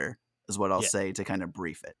later, is what I'll say to kind of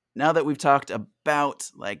brief it. Now that we've talked about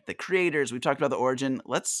like the creators, we've talked about the origin,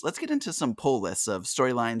 let's get into some pull lists of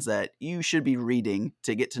storylines that you should be reading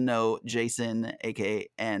to get to know Jason, aka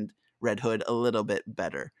and Red Hood, a little bit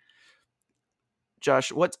better.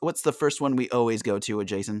 Josh, what's the first one we always go to with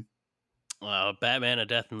Jason? Batman: A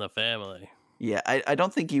Death in the Family. Yeah, I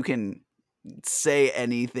don't think you can say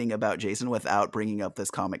anything about Jason without bringing up this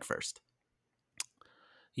comic first.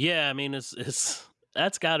 Yeah, I mean, it's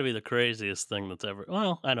that's got to be the craziest thing that's ever.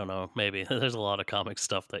 Well, I don't know. Maybe there's a lot of comic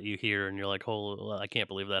stuff that you hear and you're like, "Holy, I can't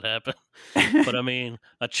believe that happened." But I mean,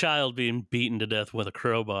 a child being beaten to death with a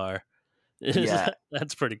crowbar. Yeah,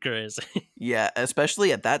 That's pretty crazy. yeah,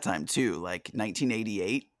 especially at that time too, like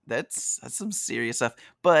 1988. That's some serious stuff.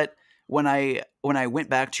 But when I went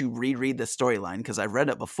back to reread the storyline because I've read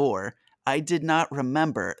it before, I did not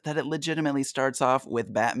remember that it legitimately starts off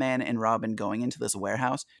with Batman and Robin going into this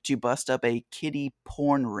warehouse to bust up a kiddie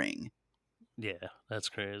porn ring. Yeah, that's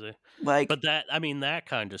crazy. Like, But that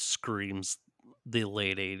kind of screams the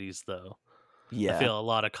late 80s, though. I yeah, feel a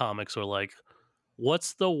lot of comics were like,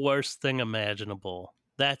 what's the worst thing imaginable?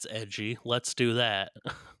 That's edgy. Let's do that.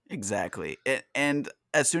 exactly. And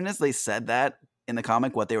as soon as they said that in the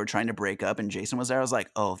comic, what they were trying to break up, and Jason was there, I was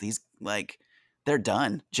like, oh, these like they're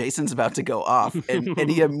done. Jason's about to go off, and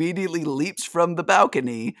he immediately leaps from the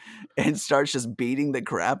balcony and starts just beating the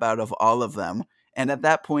crap out of all of them. And at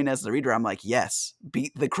that point, as the reader, I'm like, yes,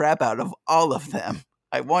 beat the crap out of all of them.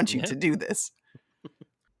 I want you Yeah. to do this.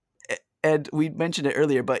 And we mentioned it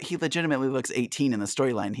earlier, but he legitimately looks 18 in the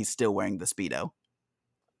storyline. He's still wearing the Speedo.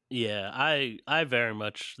 Yeah, I very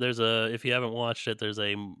much. If you haven't watched it, there's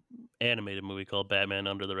a animated movie called Batman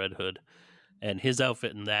Under the Red Hood, and his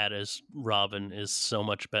outfit in that as Robin is so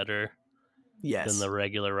much better than Yes. the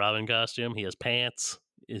regular Robin costume. He has pants.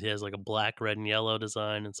 It has like a black, red, and yellow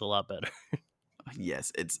design. It's a lot better.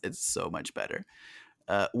 Yes, it's so much better.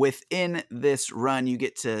 Within this run, you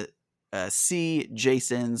get to see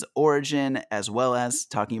Jason's origin as well as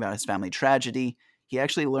talking about his family tragedy. He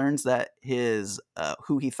actually learns that his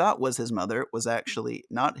who he thought was his mother was actually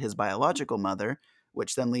not his biological mother,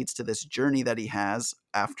 which then leads to this journey that he has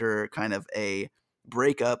after kind of a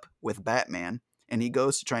breakup with Batman, and he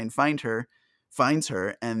goes to try and find her, finds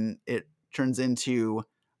her, and it turns into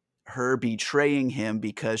her betraying him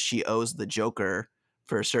because she owes the Joker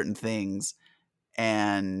for certain things,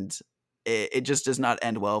 and it just does not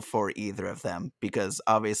end well for either of them because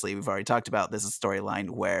obviously we've already talked about this is a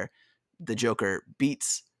storyline where the Joker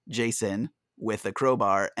beats Jason with a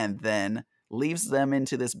crowbar and then leaves them in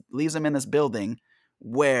this building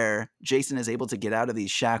where Jason is able to get out of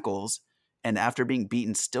these shackles, and after being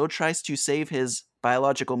beaten still tries to save his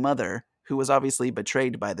biological mother, who was obviously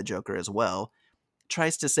betrayed by the Joker as well,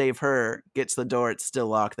 tries to save her, gets the door, it's still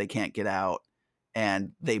locked, they can't get out,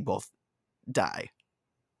 and they both die.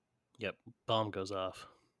 Yep, bomb goes off.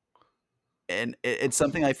 And it's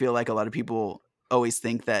something I feel like a lot of people always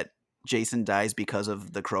think that Jason dies because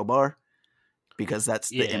of the crowbar, because that's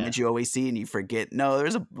the Yeah. image you always see, and you forget, no,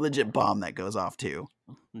 there's a legit bomb that goes off too.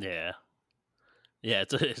 Yeah,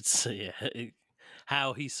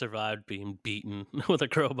 how he survived being beaten with a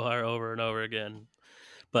crowbar over and over again.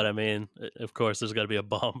 But I mean, of course, there's got to be a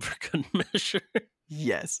bomb for good measure.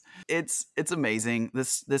 Yes, it's amazing.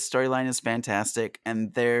 This storyline is fantastic,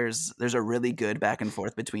 and there's a really good back and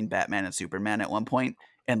forth between Batman and Superman at one point,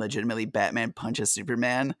 and legitimately Batman punches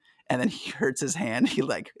Superman, and then he hurts his hand. He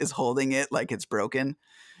like is holding it like it's broken,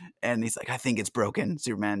 and he's like, "I think it's broken."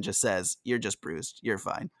 Superman just says, "You're just bruised. You're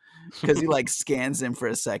fine," because he like scans him for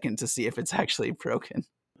a second to see if it's actually broken.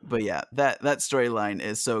 But yeah, that storyline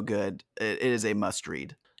is so good. It is a must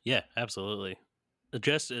read. Yeah, absolutely.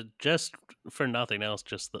 Just for nothing else,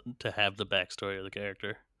 just to have the backstory of the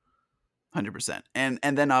character. 100%. And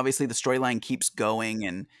then obviously the storyline keeps going,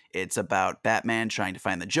 and it's about Batman trying to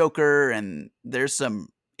find the Joker, and there's some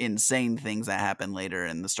insane things that happen later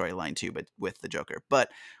in the storyline too, but with the Joker. But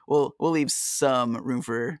we'll leave some room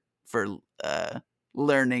for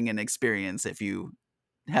learning and experience if you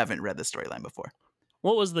haven't read the storyline before.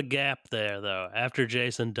 What was the gap there though after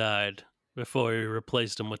Jason died before he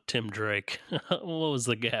replaced him with Tim Drake? What was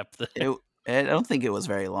the gap there? I don't think it was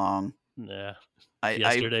very long. Yeah. I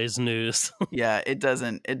Yesterday's news. Yeah, it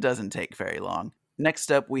doesn't take very long.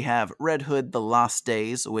 Next up, we have Red Hood: The Lost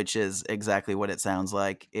Days, which is exactly what it sounds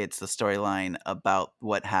like. It's the storyline about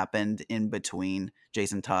what happened in between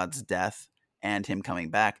Jason Todd's death and him coming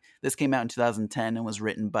back. This came out in 2010 and was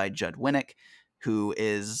written by Judd Winnick, who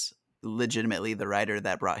is legitimately the writer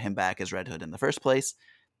that brought him back as Red Hood in the first place,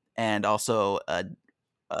 and also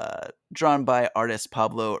drawn by artist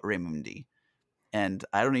Pablo Raimundi. And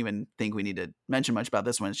I don't even think we need to mention much about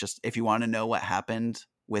this one. It's just if you want to know what happened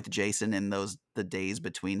with Jason in the days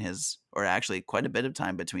between his, or actually quite a bit of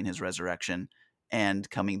time between his resurrection and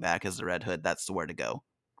coming back as the Red Hood, that's the where to go.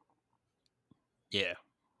 Yeah.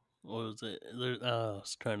 What was it? I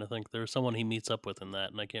was trying to think. There was someone he meets up with in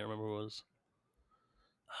that, and I can't remember what it was.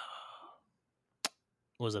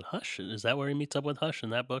 Was it Hush? Is that where he meets up with Hush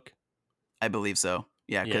in that book? I believe so.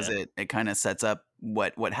 Yeah, because Yeah. it kind of sets up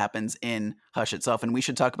what happens in Hush itself. And we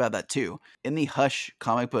should talk about that too. In the Hush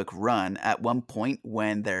comic book run, at one point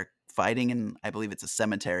when they're fighting in, I believe it's a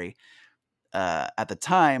cemetery, at the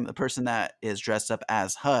time, the person that is dressed up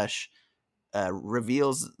as Hush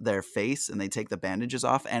reveals their face, and they take the bandages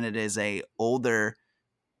off, and it is a older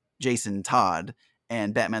Jason Todd,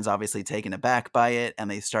 and Batman's obviously taken aback by it,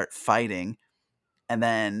 and they start fighting. And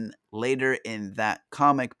then later in that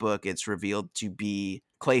comic book, it's revealed to be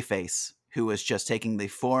Clayface, who was just taking the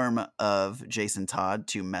form of Jason Todd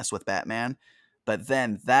to mess with Batman. But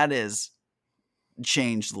then that is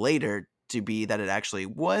changed later to be that it actually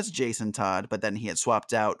was Jason Todd, but then he had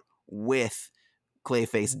swapped out with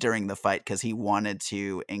Clayface during the fight because he wanted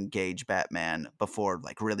to engage Batman before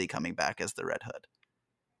like really coming back as the Red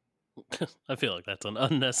Hood. I feel like that's an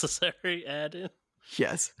unnecessary add-in.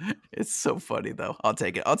 Yes, it's so funny though. I'll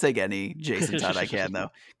take it. I'll take any Jason Todd I can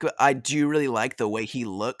though. I do really like the way he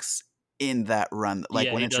looks in that run, like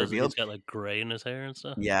Yeah, when he it's does. revealed. He's got like gray in his hair and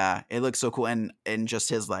stuff. Yeah, it looks so cool, and just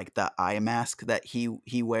his like the eye mask that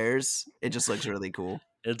he wears, it just looks really cool.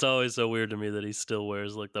 It's always so weird to me that he still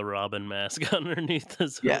wears like the Robin mask underneath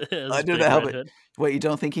his, Yeah, his under big the red helmet. hood. Wait, you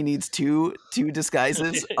don't think he needs two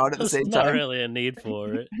disguises on at the There's same not time? really a need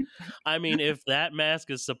for it. I mean, if that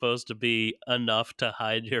mask is supposed to be enough to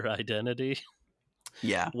hide your identity,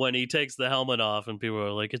 Yeah. when he takes the helmet off and people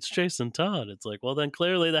are like, it's Jason Todd. It's like, well, then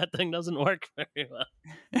clearly that thing doesn't work very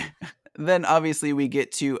well. Then obviously we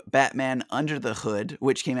get to Batman Under the Hood,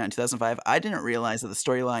 which came out in 2005. I didn't realize that the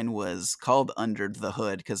storyline was called Under the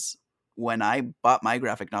Hood because when I bought my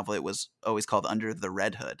graphic novel, it was always called Under the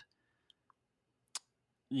Red Hood.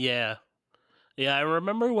 Yeah. Yeah, I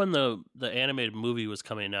remember when the animated movie was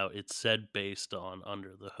coming out, it said based on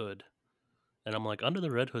Under the Hood. And I'm like, Under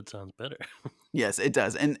the Red Hood sounds better. Yes, it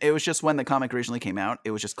does. And it was just when the comic originally came out,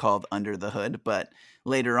 it was just called Under the Hood. But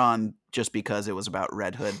later on, just because it was about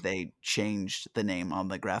Red Hood, they changed the name on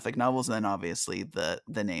the graphic novels. And then obviously the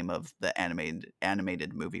name of the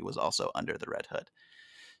animated movie was also Under the Red Hood.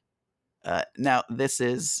 Now this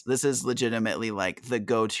is legitimately like the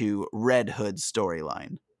go-to Red Hood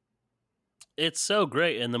storyline. It's so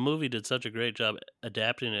great, and the movie did such a great job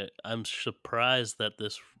adapting it. I'm surprised that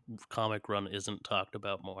this comic run isn't talked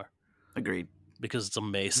about more Agreed. because it's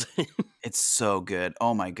amazing. It's so good.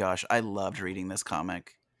 Oh my gosh, I loved reading this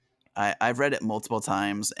comic. I've read it multiple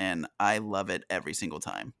times, and I love it every single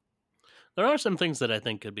time. There are some things that I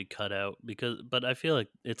think could be cut out but I feel like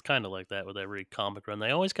it's kind of like that with every comic run.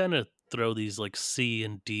 They always kind of throw these like C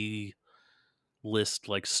and D list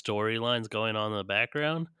like storylines going on in the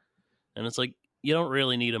background, and it's like you don't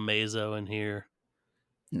really need a Mazo in here.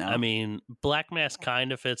 No, I mean, Black Mask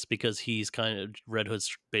kind of fits because he's kind of Red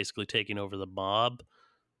Hood's basically taking over the mob,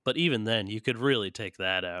 but even then, you could really take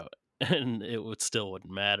that out, and it wouldn't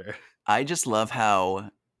matter. I just love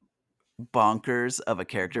how bonkers of a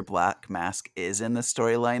character Black Mask is in the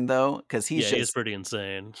storyline, though, because He is pretty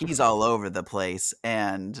insane. he's all over the place,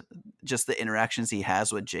 and just the interactions he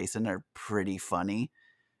has with Jason are pretty funny.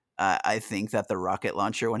 I think that the rocket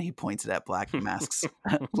launcher when he points it at Black Mask's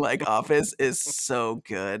like office is so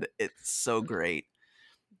good. It's so great.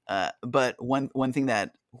 But one thing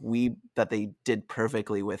that they did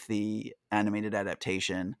perfectly with the animated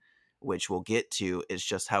adaptation, which we'll get to, is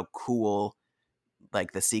just how cool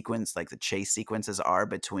like the chase sequences are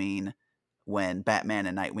between when Batman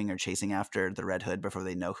and Nightwing are chasing after the Red Hood before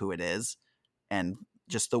they know who it is, and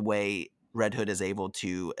just the way Red Hood is able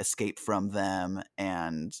to escape from them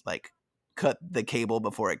and like cut the cable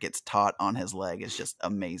before it gets taut on his leg is just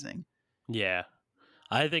amazing. Yeah,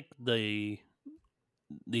 I think the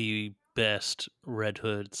best Red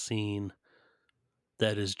Hood scene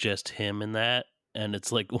that is just him in that, and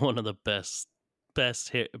it's like one of the best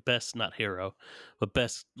not hero, but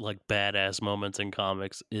best like badass moments in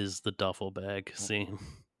comics is the duffel bag scene.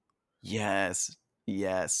 Yes,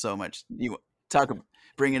 so much. You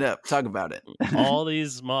bring it up, talk about it. All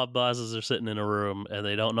these mob bosses are sitting in a room and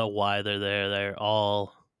they don't know why they're there. They're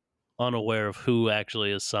all unaware of who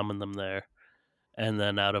actually has summoned them there. And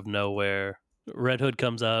then out of nowhere, Red Hood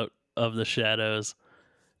comes out of the shadows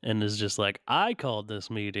and is just like, I called this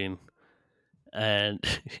meeting. And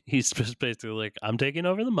he's just basically like, I'm taking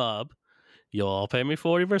over the mob. You'll all pay me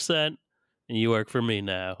 40%. And you work for me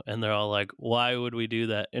now. And they're all like, why would we do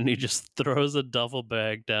that? And he just throws a duffel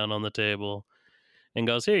bag down on the table and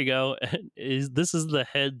goes, here you go. This is the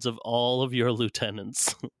heads of all of your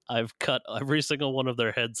lieutenants. I've cut every single one of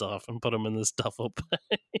their heads off and put them in this duffel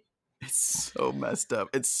bag. It's so messed up.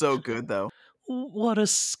 It's so good though. What a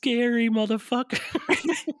scary motherfucker.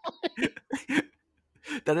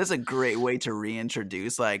 That is a great way to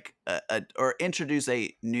reintroduce or introduce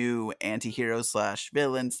a new anti-hero /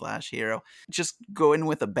 villain / hero. Just go in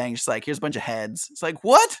with a bang. Just like, here's a bunch of heads. It's like,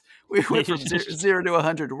 what? We went from 0 to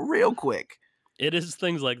 100 real quick. It is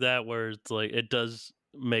things like that where it's like, it does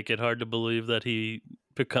make it hard to believe that he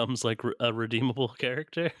becomes like a redeemable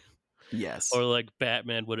character. Yes. Or like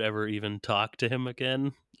Batman would ever even talk to him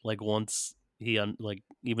again. Like once he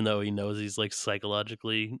even though he knows he's like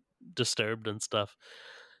psychologically disturbed and stuff,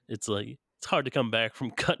 it's like it's hard to come back from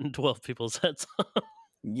cutting 12 people's heads off.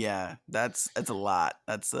 Yeah, that's a lot.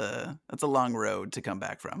 That's a long road to come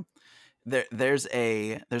back from. There's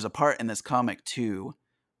a part in this comic too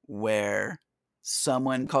where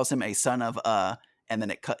someone calls him a son of and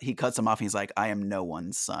then he cuts him off and he's like, I am no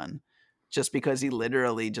one's son. Just because he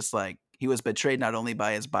literally just like, he was betrayed not only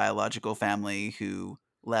by his biological family who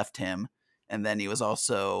left him, and then he was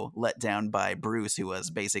also let down by Bruce, who was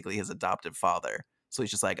basically his adopted father. So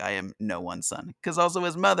he's just like, I am no one's son. Because also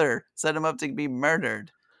his mother set him up to be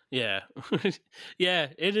murdered. Yeah. Yeah,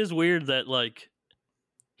 it is weird that like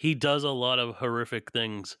he does a lot of horrific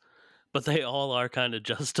things, but they all are kind of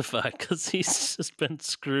justified because he's just been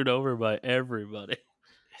screwed over by everybody.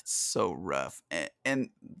 It's so rough. And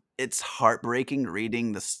it's heartbreaking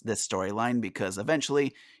reading this storyline because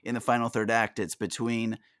eventually in the final third act, it's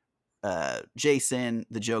between Jason,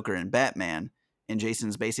 the Joker, and Batman. and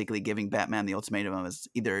Jason's basically giving Batman the ultimatum is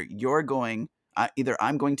either either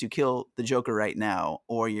I'm going to kill the Joker right now,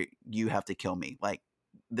 or you have to kill me. Like,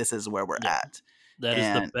 this is where we're Yeah. at. That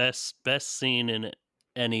is the And best scene in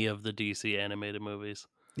any of the DC animated movies,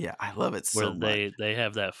 yeah, I love it where so much. they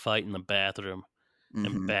have that fight in the bathroom and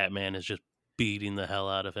Hmm. Batman is just beating the hell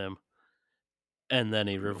out of him. And then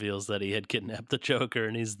he reveals that he had kidnapped the Joker,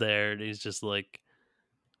 and he's there, and he's just like,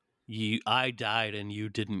 I died and you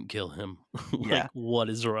didn't kill him. Yeah. Like, what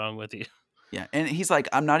is wrong with you? Yeah. And he's like,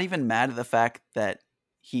 I'm not even mad at the fact that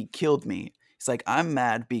he killed me. He's like, I'm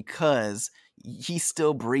mad because he's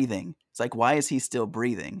still breathing. It's like, why is he still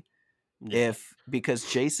breathing? Yeah. Because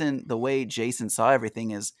Jason, the way Jason saw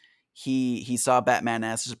everything is he saw Batman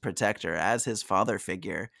as his protector, as his father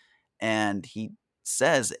figure. And he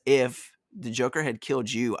says, if the Joker had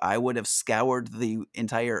killed you, I would have scoured the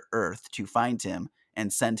entire earth to find him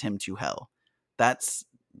and send him to hell. That's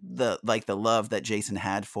the love that Jason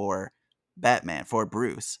had for Batman, for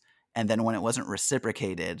Bruce. And then when it wasn't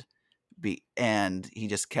reciprocated, and he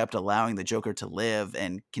just kept allowing the Joker to live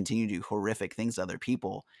and continue to do horrific things to other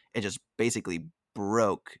people, it just basically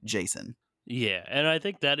broke Jason. Yeah. And I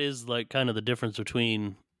think that is like kind of the difference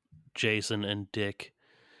between Jason and Dick,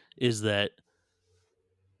 is that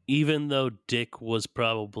even though Dick was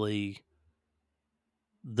probably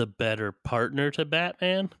the better partner to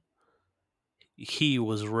Batman, he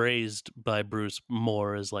was raised by Bruce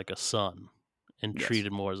more as like a son and Yes.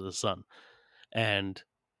 treated more as a son. And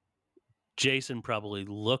Jason probably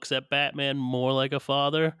looks at Batman more like a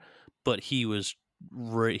father, but he was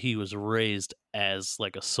raised as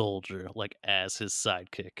like a soldier, like as his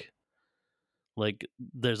sidekick. Like,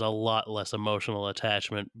 there's a lot less emotional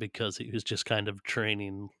attachment because he was just kind of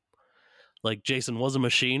training. Like, Jason was a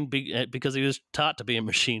machine because he was taught to be a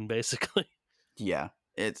machine, basically. Yeah.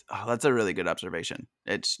 That's a really good observation.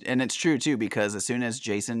 It's true too, because as soon as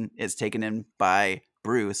Jason is taken in by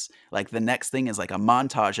Bruce, like the next thing is like a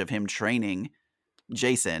montage of him training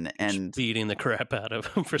Jason, and Beating the crap out of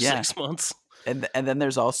him for yeah. 6 months. And then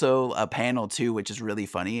there's also a panel too, which is really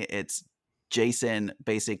funny. It's Jason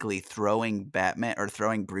basically throwing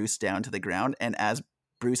Bruce down to the ground, and as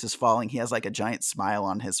Bruce is falling, he has like a giant smile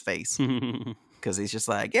on his face because he's just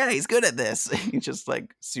like, yeah, he's good at this. He's just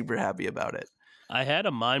like super happy about it. I had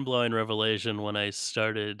a mind-blowing revelation when I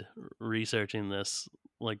started researching this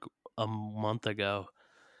like a month ago,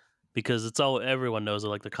 because everyone knows that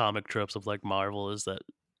like the comic tropes of like Marvel is that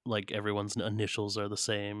like everyone's initials are the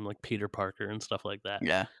same, like Peter Parker and stuff like that.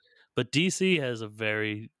 Yeah. But DC has a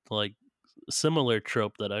very like similar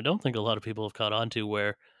trope that I don't think a lot of people have caught on to,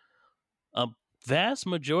 where a vast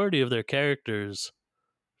majority of their characters'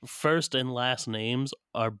 first and last names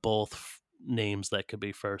are both names that could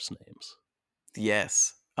be first names.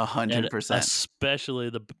 Yes. And 100%. especially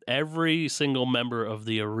every single member of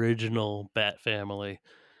the original Bat family,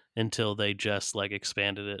 until they just like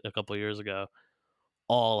expanded it a couple years ago,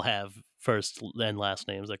 all have first and last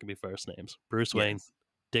names that can be first names. Bruce Wayne, Yes.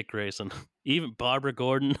 Dick Grayson, even Barbara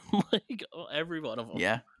Gordon, like every one of them.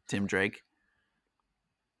 Yeah. Tim Drake.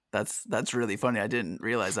 That's really funny. I didn't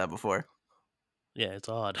realize that before. Yeah, it's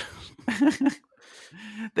odd.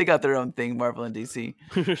 They got their own thing, Marvel and DC.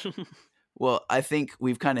 Well, I think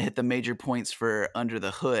we've kind of hit the major points for Under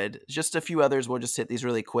the Hood. Just a few others. We'll just hit these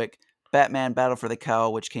really quick. Batman Battle for the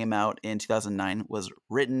Cowl, which came out in 2009, was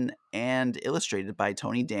written and illustrated by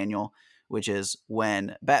Tony Daniel, which is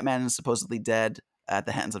when Batman is supposedly dead at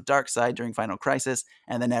the hands of Darkseid during Final Crisis,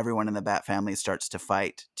 and then everyone in the Bat family starts to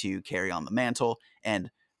fight to carry on the mantle. And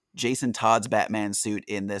Jason Todd's Batman suit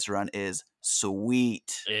in this run is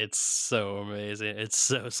sweet. It's so amazing. It's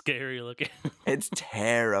so scary looking. It's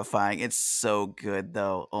terrifying. It's so good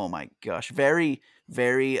though. Oh my gosh. Very,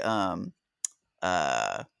 very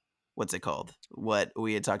what's it called? What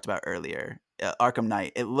we had talked about earlier. Arkham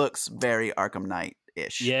Knight. It looks very Arkham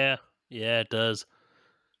Knight-ish. Yeah, it does.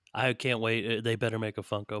 I can't wait. They better make a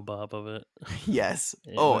Funko Pop of it. Yes.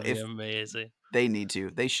 It Oh, would be if amazing. they need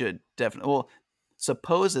to. They should definitely. Well,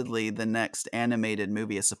 supposedly the next animated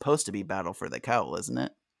movie is supposed to be Battle for the Cowl, isn't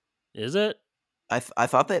it? Is it? I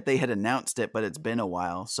thought that they had announced it, but it's been a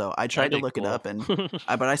while. So I tried to look it up, and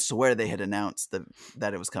but I swear they had announced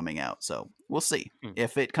that it was coming out. So we'll see.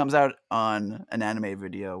 If it comes out on an animated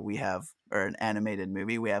video, or an animated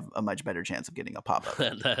movie, we have a much better chance of getting a pop-up.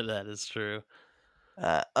 That is true.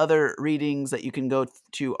 Other readings that you can go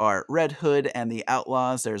to are Red Hood and the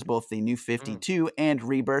Outlaws. There's both the New 52 and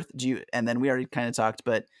Rebirth. And then we already kind of talked,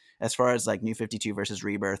 but as far as like New 52 versus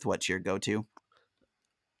Rebirth, what's your go-to?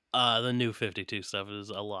 The New 52 stuff is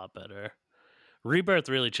a lot better. Rebirth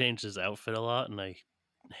really changed his outfit a lot, and I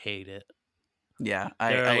hate it. Yeah,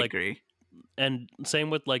 I agree. And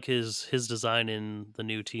same with like his design in the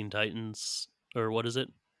new Teen Titans, or what is it?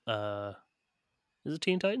 Is it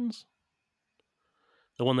Teen Titans?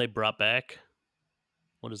 The one they brought back?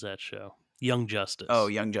 What is that show? Young Justice. Oh,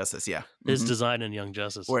 Young Justice, yeah. His design in Young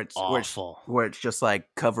Justice Where is it's awful. where it's just like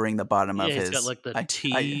covering the bottom Yeah, of he's his. got like the I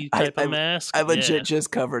T type of mask. I legit Yeah.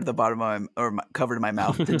 just covered the bottom of covered my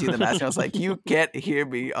mouth to do the mask. And I was like, you can't hear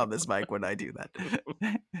me on this mic when I do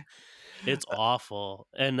that. It's awful.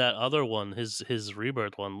 And that other one, his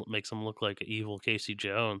Rebirth one, makes him look like evil Casey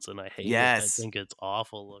Jones, and I hate it. I Yes. think it's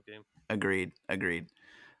awful looking. Agreed.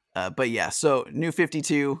 But yeah, so New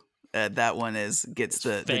 52. That one gets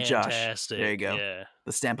the Josh. Fantastic. There you go. Yeah.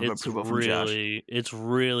 The stamp of approval from Josh. It's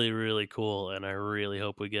really, really cool, and I really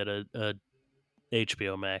hope we get a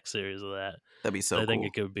HBO Max series of that. That'd be so cool. I think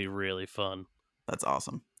it could be really fun. That's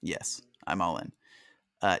awesome. Yes, I'm all in.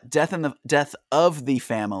 Death of the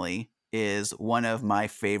Family is one of my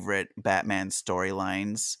favorite Batman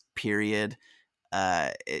storylines, period.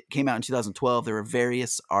 It came out in 2012. There were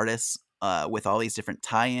various artists with all these different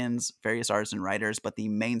tie-ins, various artists and writers, but the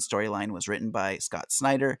main storyline was written by Scott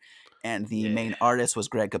Snyder, and the main artist was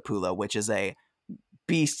Greg Capullo, which is a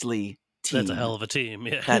beastly team. That's a hell of a team.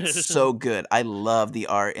 Yeah, That's so good. I love the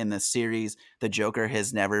art in the series. The Joker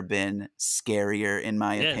has never been scarier, in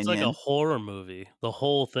my opinion. It's like a horror movie. The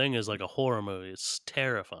whole thing is like a horror movie. It's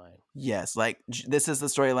terrifying. Yes, like this is the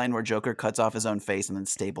storyline where Joker cuts off his own face and then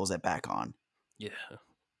staples it back on. Yeah.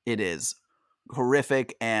 It is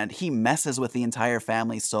horrific, and he messes with the entire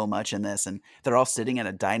family so much in this, and they're all sitting at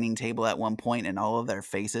a dining table at one point, and all of their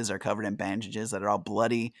faces are covered in bandages that are all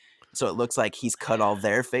bloody, so it looks like he's cut all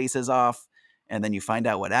their faces off, and then you find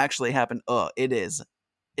out what actually happened. Oh, it is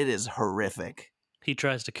horrific. He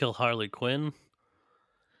tries to kill Harley Quinn,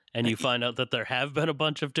 and you find out that there have been a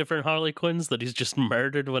bunch of different Harley Quinns that he's just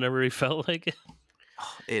murdered whenever he felt like it.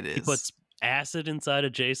 It is. He puts acid inside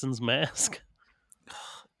of Jason's mask.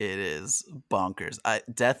 It is bonkers.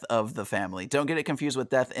 Death of the Family. Don't get it confused with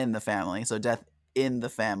Death in the Family. So Death in the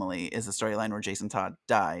Family is the storyline where Jason Todd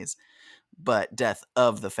dies, but Death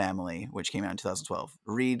of the Family, which came out in 2012.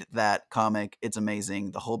 Read that comic. It's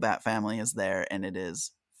amazing. The whole Bat family is there, and it is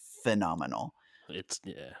phenomenal. It's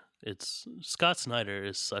Scott Snyder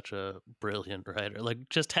is such a brilliant writer. Like,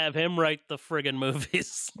 just have him write the friggin'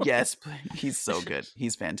 movies. Yes, he's so good.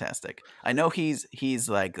 He's fantastic. I know he's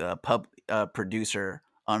like a producer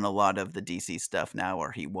on a lot of the DC stuff now,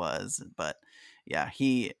 or he was, but yeah,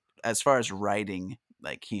 he, as far as writing,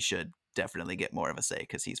 like, he should definitely get more of a say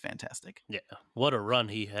because he's fantastic. Yeah, what a run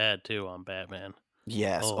he had too on Batman.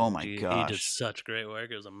 Yes. Oh my gosh, he did such great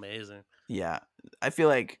work. It was amazing. Yeah, I feel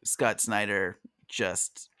like Scott Snyder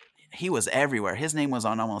he was everywhere. His name was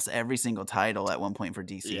on almost every single title at one point for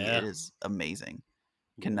DC. Yeah. It is amazing.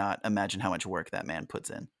 Cannot imagine how much work that man puts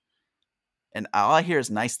in. And all I hear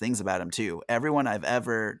is nice things about him too. Everyone I've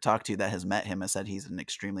ever talked to that has met him has said he's an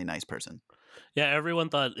extremely nice person. Yeah, everyone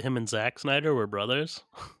thought him and Zack Snyder were brothers.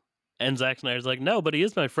 And Zack Snyder's like, no, but he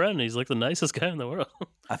is my friend. He's like the nicest guy in the world.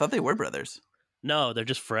 I thought they were brothers. No, they're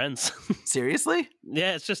just friends. Seriously?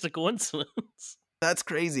 Yeah, it's just a coincidence. That's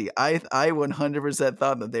crazy. I 100%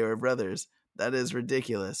 thought that they were brothers. That is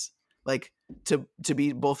ridiculous. Like, to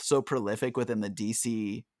be both so prolific within the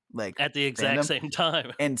DC, like, at the exact fandom, same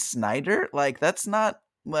time. and Snyder, like, that's not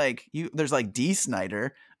like there's like D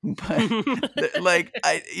Snyder, but like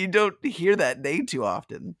you don't hear that name too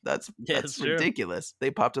often. That's ridiculous.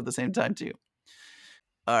 They popped at the same time too.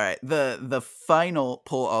 All right, the final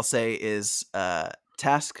pull I'll say is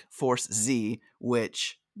Task Force Z,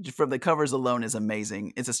 which from the covers alone is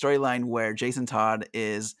amazing. It's a storyline where Jason Todd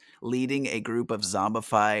is leading a group of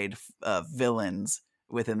zombified villains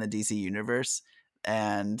within the DC universe,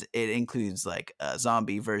 and it includes like a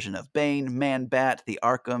zombie version of Bane, Man-Bat, the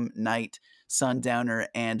Arkham Knight, Sundowner,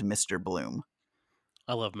 and Mr. Bloom.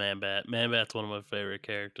 I love Man-Bat. Man-Bat's one of my favorite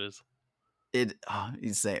characters.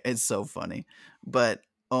 You say it's so funny, but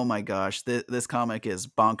oh my gosh, this comic is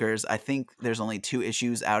bonkers. I think there's only 2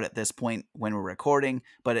 issues out at this point when we're recording,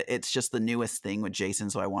 but it's just the newest thing with Jason,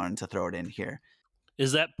 so I wanted to throw it in here.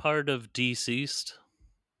 Is that part of Deceased?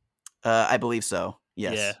 I believe so.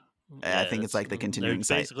 Yes. Yeah. I think it's like the continuing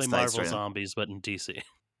side. Basically Marvel Zombies, but in DC.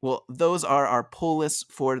 Well, those are our pull lists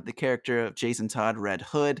for the character of Jason Todd, Red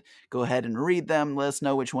Hood. Go ahead and read them. Let us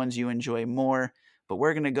know which ones you enjoy more. But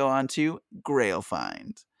we're going to go on to Grail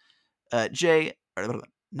Find. Not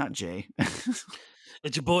Jay.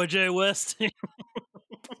 It's your boy Jay West. All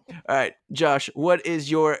right, Josh, what is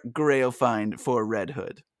your Grail Find for Red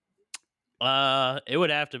Hood? It would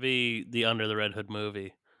have to be the Under the Red Hood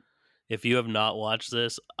movie. If you have not watched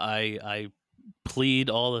this, I plead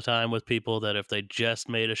all the time with people that if they just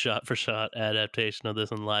made a shot-for-shot adaptation of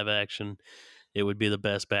this in live action, it would be the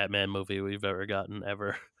best Batman movie we've ever gotten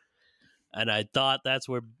ever. And I thought that's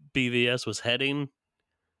where BVS was heading.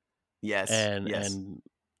 Yes. And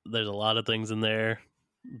there's a lot of things in there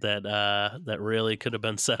that really could have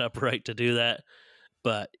been set up right to do that.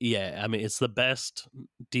 But yeah, I mean, it's the best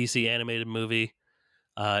DC animated movie.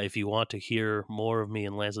 If you want to hear more of me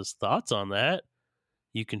and Lance's thoughts on that,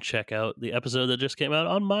 you can check out the episode that just came out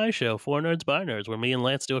on my show, Four Nerds by Nerds, where me and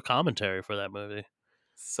Lance do a commentary for that movie.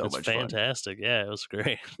 It's much fantastic. Fun. Yeah, it was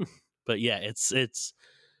great. But yeah, it's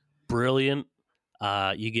brilliant.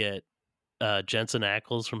 You get Jensen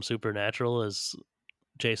Ackles from Supernatural as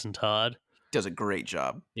Jason Todd. Does a great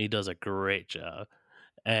job. He does a great job.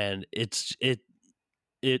 And it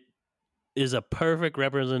is a perfect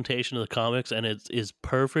representation of the comics, and it is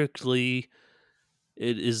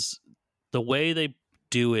the way they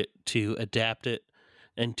do it to adapt it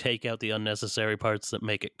and take out the unnecessary parts that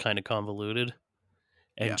make it kind of convoluted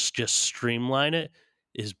and just streamline it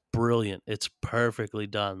is brilliant. It's perfectly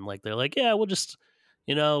done. Like, they're like, yeah, we'll just,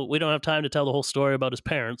 we don't have time to tell the whole story about his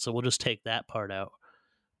parents, so we'll just take that part out.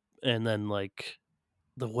 And then, like,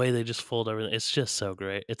 the way they just fold everything, it's just so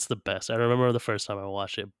great. It's the best. I remember the first time I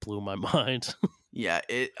watched it, blew my mind. Yeah,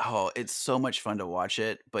 it's so much fun to watch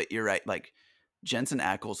it, but you're right, like, Jensen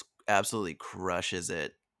Ackles absolutely crushes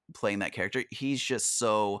it playing that character. He's just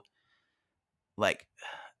so, like,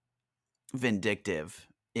 vindictive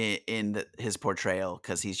in his portrayal,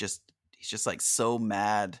 because he's just like so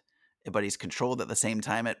mad, but he's controlled at the same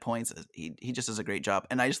time at points. He just does a great job.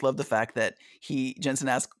 And I just love the fact that Jensen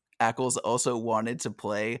Ackles also wanted to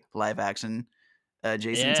play live action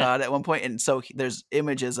Jason Todd at one point, and so there's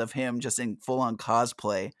images of him just in full on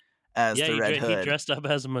cosplay as the Red Hood. He dressed up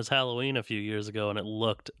as him as Halloween a few years ago, and it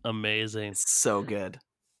looked amazing. It's so good.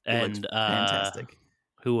 And fantastic.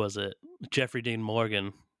 Who was it? Jeffrey Dean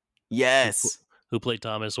Morgan. Yes. Who played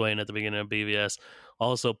Thomas Wayne at the beginning of BVS,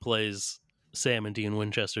 also plays Sam and Dean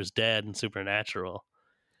Winchester's dad in Supernatural.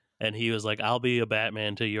 And he was like, I'll be a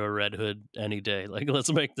Batman to your Red Hood any day. Like,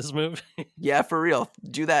 let's make this movie. Yeah, for real.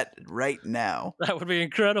 Do that right now. That would be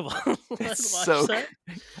incredible. It's so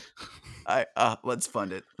let's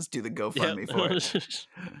fund it. Let's do the GoFundMe for it.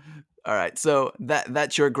 All right. So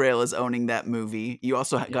that's your grail, is owning that movie. You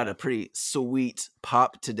also got a pretty sweet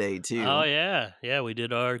pop today, too. Oh, yeah. Yeah, we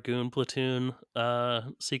did our Goon Platoon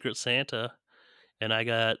Secret Santa. And I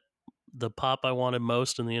got the pop I wanted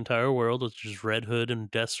most in the entire world, which is Red Hood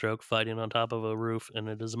and Deathstroke fighting on top of a roof, and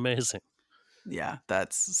it is amazing. Yeah,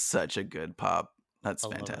 that's such a good pop. That's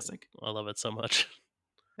fantastic. I love it so much.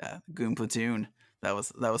 Yeah, Goon Platoon. That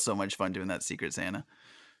was so much fun doing that Secret Santa.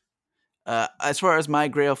 As far as my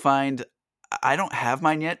grail find, I don't have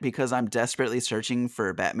mine yet because I'm desperately searching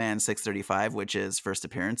for Batman 635, which is first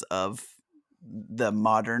appearance of the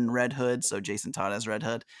modern Red Hood, so Jason Todd as Red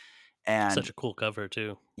Hood. And such a cool cover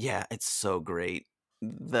too. Yeah, it's so great.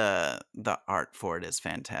 The art for it is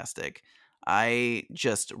fantastic. I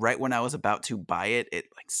just, right when I was about to buy it, it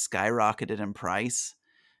like skyrocketed in price.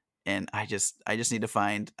 And I just need to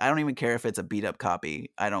find, I don't even care if it's a beat up copy.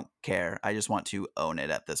 I don't care. I just want to own it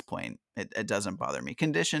at this point. It doesn't bother me.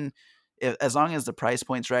 Condition, as long as the price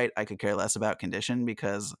point's right, I could care less about condition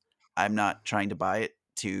because I'm not trying to buy it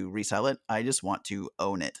to resell it. I just want to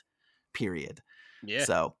own it, period. Yeah.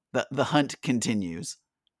 So the hunt continues.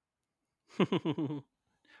 Well,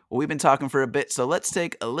 we've been talking for a bit, so let's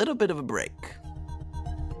take a little bit of a break.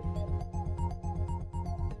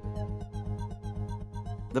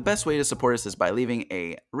 The best way to support us is by leaving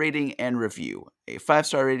a rating and review. A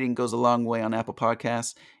 5-star rating goes a long way on Apple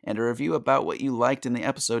Podcasts, and a review about what you liked in the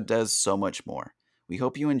episode does so much more. We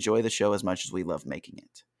hope you enjoy the show as much as we love making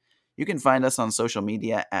it. You can find us on social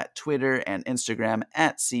media at Twitter and Instagram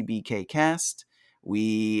at CBKcast.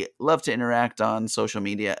 We love to interact on social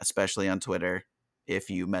media, especially on Twitter.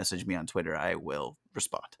 If you message me on Twitter, I will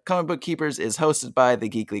respond. Comic Book Keepers is hosted by The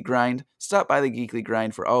Geekly Grind. Stop by The Geekly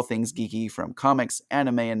Grind for all things geeky, from comics,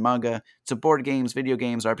 anime, and manga, to board games, video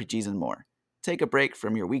games, RPGs, and more. Take a break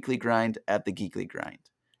from your weekly grind at The Geekly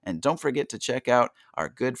Grind. And don't forget to check out our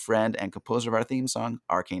good friend and composer of our theme song,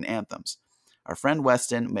 Arcane Anthems. Our friend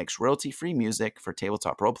Weston makes royalty-free music for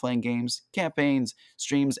tabletop role-playing games, campaigns,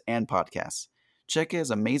 streams, and podcasts. Check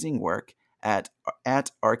his amazing work at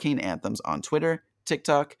Arcane Anthems on Twitter,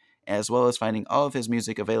 TikTok, as well as finding all of his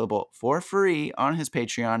music available for free on his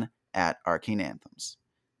Patreon at Arcane Anthems.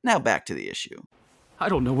 Now back to the issue. I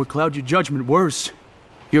don't know what clouds your judgment worse,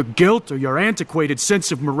 your guilt or your antiquated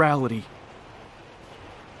sense of morality.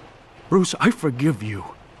 Bruce, I forgive you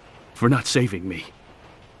for not saving me.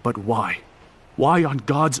 But why? Why on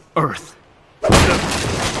God's earth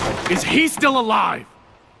Is he still alive?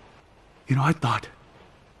 You know, I thought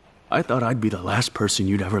I'd be the last person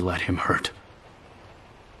you'd ever let him hurt.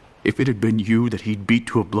 If it had been you that he'd beat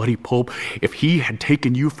to a bloody pulp, if he had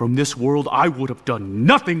taken you from this world, I would have done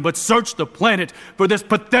nothing but search the planet for this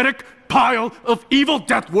pathetic pile of evil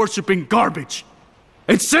death-worshipping garbage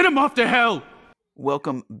and send him off to hell.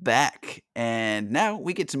 Welcome back. And now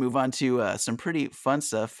we get to move on to some pretty fun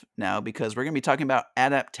stuff now, because we're going to be talking about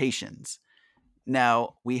adaptations.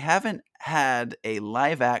 Now, we haven't had a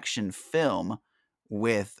live-action film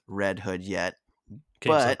with Red Hood yet.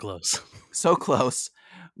 Came so but close. So close.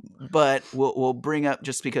 But we'll bring up,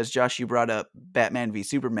 just because, Josh, you brought up Batman v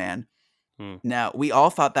Superman. Now, we all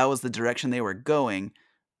thought that was the direction they were going.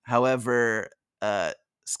 However,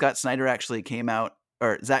 Scott Snyder actually came out,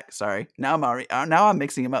 or Zack, sorry. Now I'm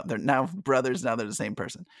mixing them up. They're now brothers. Now they're the same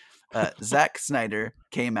person. Zack Snyder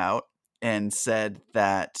came out and said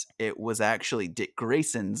that it was actually Dick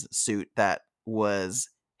Grayson's suit that was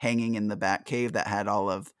hanging in the Batcave that had all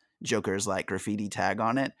of Joker's like graffiti tag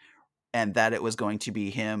on it, and that it was going to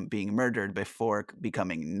be him being murdered before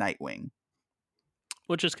becoming Nightwing.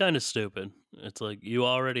 Which is kind of stupid. It's like, you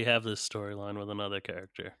already have this storyline with another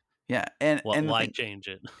character. Yeah, and why change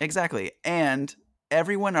it? Exactly. And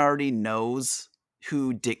everyone already knows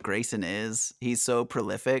who Dick Grayson is. He's so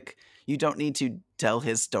prolific. You don't need to tell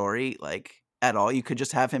his story like at all. You could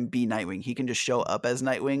just have him be Nightwing. He can just show up as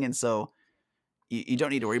Nightwing, and so you don't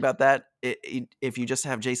need to worry about that if you just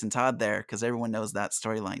have Jason Todd there, because everyone knows that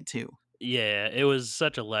storyline too. Yeah, it was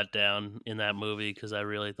such a letdown in that movie, because I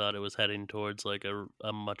really thought it was heading towards like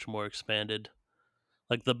a much more expanded.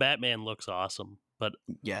 Like, the Batman looks awesome, but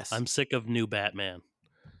yes, I'm sick of new Batman.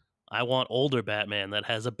 I want older Batman that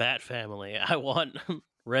has a Bat family. I want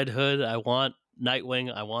Red Hood. I want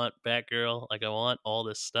Nightwing. I want Batgirl. Like, I want all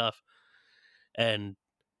this stuff. And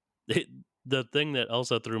the thing that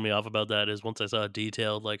also threw me off about that is, once I saw a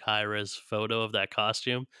detailed, like, high-res photo of that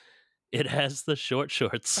costume, it has the short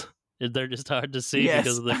shorts. They're just hard to see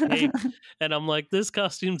because of the cape. And I'm like, this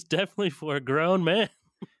costume's definitely for a grown man.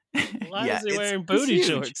 Why is he wearing booty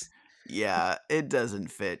shorts? Yeah, it doesn't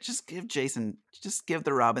fit. Just give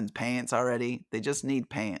the Robins pants already. They just need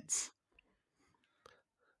pants.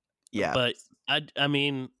 Yeah. But I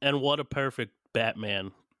mean, and what a perfect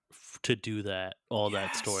Batman to do that,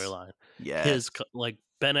 that storyline. Yeah. His, like,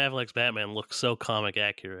 Ben Affleck's Batman looks so comic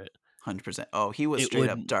accurate. 100%. Oh, he was straight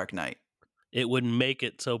up Dark Knight. It would make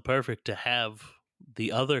it so perfect to have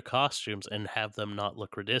the other costumes and have them not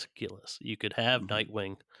look ridiculous. You could have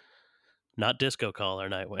Nightwing, not Disco Collar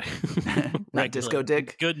Nightwing. Not Disco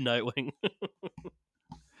Dick? Good Nightwing.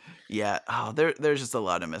 Yeah. Oh, there's just a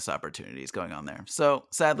lot of missed opportunities going on there. So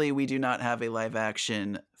sadly, we do not have a live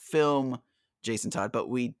action film Jason Todd, but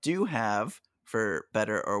we do have, for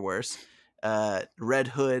better or worse, Red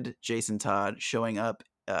Hood Jason Todd showing up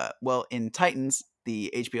in Titans,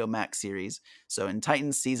 the HBO Max series. So in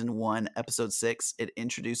Titans season 1, episode 6, it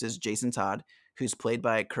introduces Jason Todd, who's played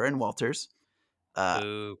by Curran Walters.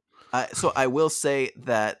 So I will say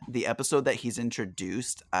that the episode that he's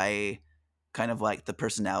introduced, I kind of like the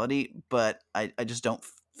personality, but I just don't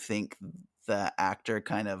think the actor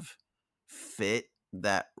kind of fit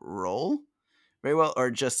that role very well,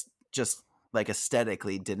 or just like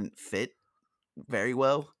aesthetically didn't fit very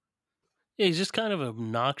well. Yeah, he's just kind of an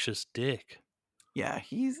obnoxious dick. Yeah,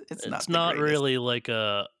 it's not really like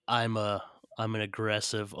I'm an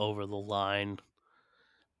aggressive, over the line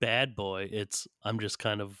bad boy. I'm just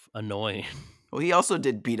kind of annoying. Well, he also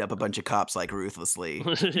did beat up a bunch of cops like ruthlessly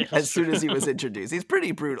as soon as he was introduced. He's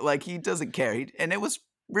pretty brutal. Like, he doesn't care. And it was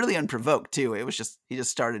really unprovoked too. It was just, he just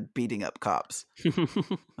started beating up cops. I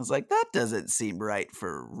was like, that doesn't seem right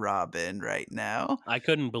for Robin right now. I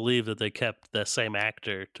couldn't believe that they kept the same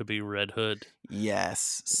actor to be Red Hood.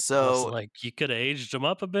 Yes. So, like, you could have aged him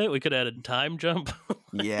up a bit. We could have had a time jump.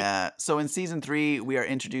 Yeah. So in season 3, we are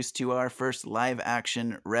introduced to our first live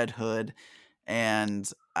action Red Hood. And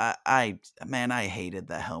I hated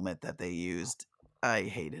the helmet that they used. I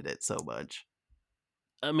hated it so much.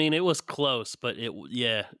 I mean, it was close, but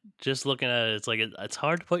just looking at it, it's like, it's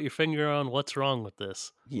hard to put your finger on what's wrong with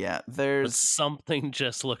this. Yeah, but something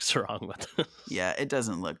just looks wrong with it. Yeah, it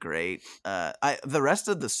doesn't look great. The rest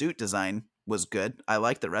of the suit design was good. I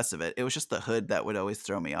liked the rest of it. It was just the hood that would always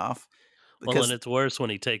throw me off. Well, and it's worse when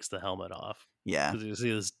he takes the helmet off. Yeah, because you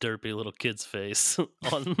see this derpy little kid's face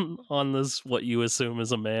on this, what you assume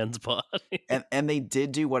is a man's body. And they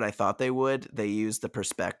did do what I thought they would. They used the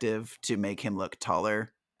perspective to make him look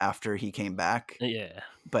taller after he came back. Yeah,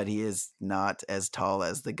 but he is not as tall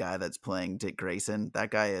as the guy that's playing Dick Grayson.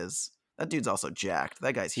 That dude's also jacked.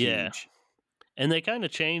 That guy's huge. And they kind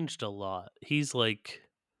of changed a lot. He's like,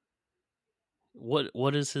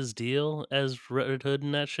 what is his deal as Red Hood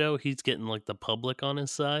in that show? He's getting like the public on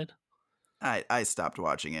his side. I stopped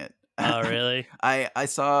watching it. Oh, really? I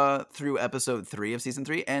saw through episode 3 of season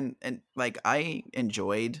 3, and like I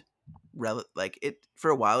enjoyed like it for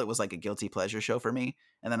a while. It was like a guilty pleasure show for me,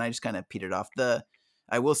 and then I just kind of petered off.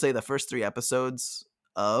 I will say the first 3 episodes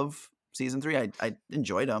of season 3, I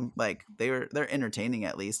enjoyed them. Like they're entertaining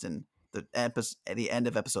at least, and the episode at the end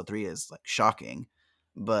of episode 3 is like shocking,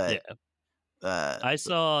 but I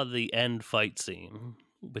saw the end fight scene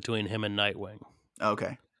between him and Nightwing.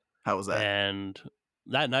 Okay, how was that? And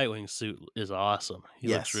that Nightwing suit is awesome. He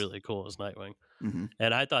looks Yes. really cool as Nightwing. Mm-hmm.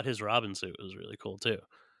 And I thought his Robin suit was really cool too.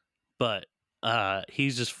 But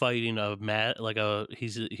he's just fighting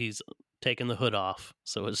he's taking the hood off,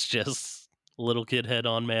 so it's just little kid head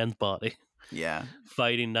on man's body Yeah.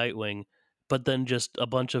 fighting Nightwing. But then just a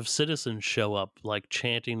bunch of citizens show up, like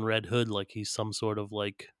chanting Red Hood, like he's some sort of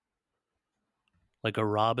like a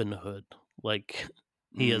Robin Hood, like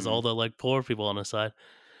he has all the like poor people on his side.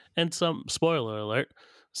 And some spoiler alert,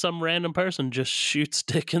 some random person just shoots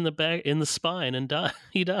Dick in the back in the spine and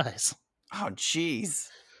he dies. Oh, jeez.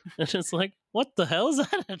 And it's like, what the hell is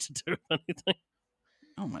that have to do with anything?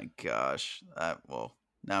 Oh my gosh. Well,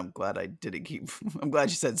 now I'm glad I didn't keep. I'm glad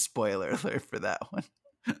you said spoiler alert for that one.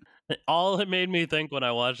 All it made me think when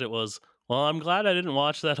I watched it was, well, I'm glad I didn't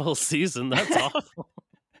watch that whole season. That's awful.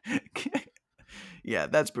 Yeah,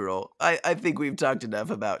 that's brutal. I think we've talked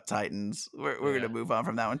enough about Titans. We're gonna move on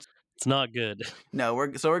from that one. It's not good. No,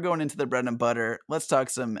 we're going into the bread and butter. Let's talk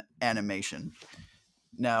some animation.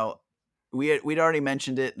 Now, we'd already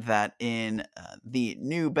mentioned it that in the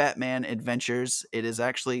new Batman Adventures, it is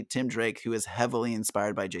actually Tim Drake who is heavily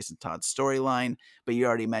inspired by Jason Todd's storyline. But you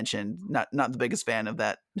already mentioned not the biggest fan of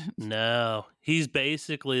that. No, he's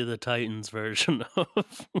basically the Titans version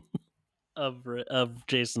of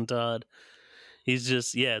Jason Todd. He's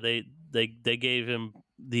just they gave him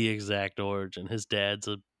the exact origin. His dad's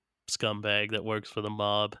a scumbag that works for the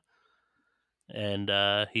mob, and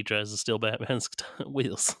he tries to steal Batman's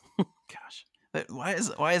wheels. Gosh,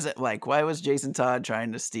 why was Jason Todd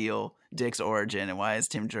trying to steal Dick's origin, and why is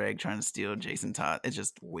Tim Drake trying to steal Jason Todd? It's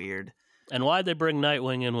just weird. And why'd they bring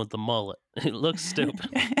Nightwing in with the mullet? It looks stupid.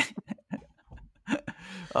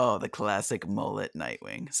 Oh, the classic mullet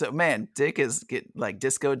Nightwing. So man, Dick is like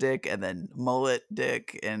Disco Dick and then mullet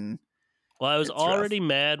Dick, and well, I was it's already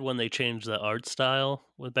mad when they changed the art style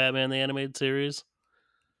with Batman the Animated Series,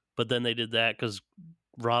 but then they did that because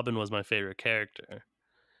Robin was my favorite character,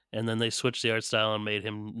 and then they switched the art style and made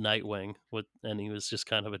him Nightwing, and he was just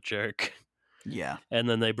kind of a jerk. Yeah. And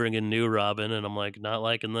then they bring in new Robin, and I'm like, not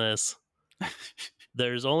liking this.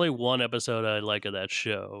 There's only one episode I like of that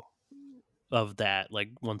show, of that, like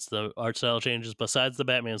once the art style changes, besides the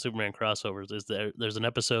Batman Superman crossovers, is there's an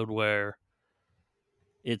episode where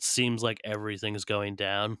it seems like everything's going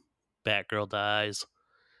down. Batgirl dies,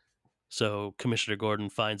 so Commissioner Gordon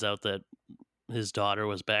finds out that his daughter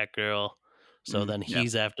was Batgirl, so then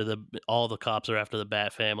he's after all the cops are after the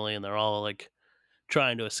Bat family, and they're all like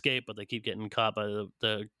trying to escape, but they keep getting caught by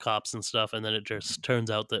the cops and stuff, and then it just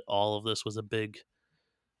turns out that all of this was a big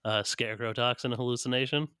scarecrow toxin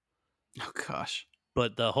hallucination. Oh gosh.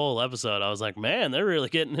 But the whole episode, I was like, man, they're really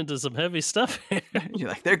getting into some heavy stuff here. You're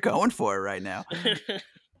like, they're going for it right now.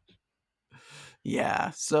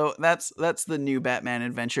 Yeah. So that's the new Batman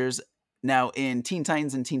Adventures. Now in Teen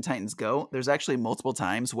Titans and Teen Titans Go, there's actually multiple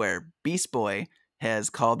times where Beast Boy has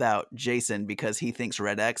called out Jason because he thinks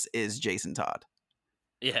Red X is Jason Todd.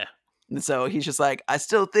 Yeah. And so he's just like, I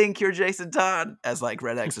still think you're Jason Todd, as like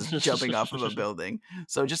Red X is jumping off of a building.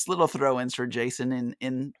 So just little throw-ins for Jason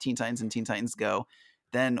in Teen Titans and Teen Titans Go.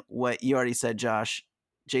 Then what you already said, Josh,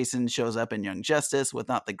 Jason shows up in Young Justice with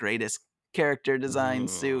not the greatest character design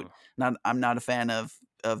suit. I'm not a fan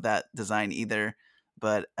of that design either,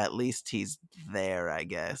 but at least he's there, I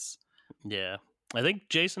guess. Yeah. I think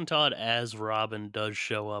Jason Todd as Robin does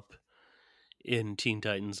show up in Teen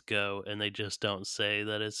Titans Go, and they just don't say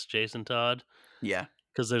that it's Jason Todd. Yeah.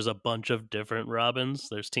 Because there's a bunch of different Robins.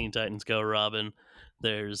 There's Teen Titans Go Robin,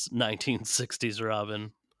 there's 1960s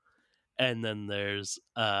Robin, and then there's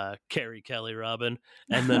Carrie Kelly Robin,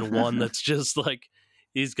 and then one that's just like,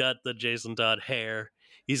 he's got the Jason Todd hair,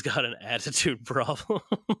 he's got an attitude problem.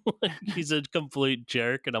 He's a complete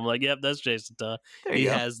jerk, and I'm like, yep, that's Jason Todd. He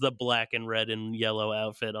has the black and red and yellow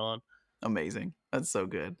outfit on. Amazing. That's so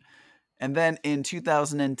good. And then in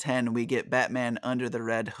 2010, we get Batman Under the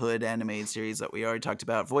Red Hood animated series that we already talked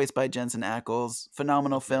about, voiced by Jensen Ackles.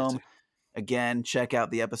 Phenomenal film. Again, check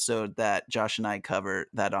out the episode that Josh and I cover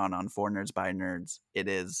that on 4 Nerds by Nerds. It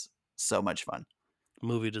is So much fun.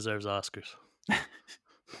 Movie deserves Oscars.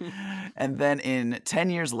 And then 10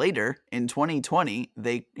 years later, in 2020,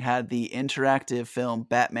 they had the interactive film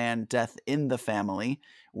Batman Death in the Family,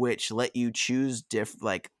 which let you choose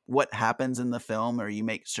what happens in the film, or you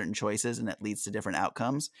make certain choices and it leads to different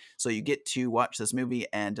outcomes. So you get to watch this movie,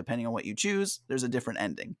 and depending on what you choose, there's a different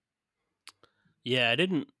ending. Yeah,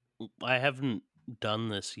 I haven't done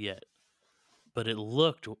this yet, but it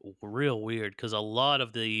looked real weird because a lot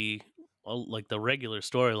of the regular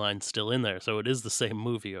storyline's still in there, so it is the same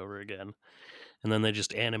movie over again. And then they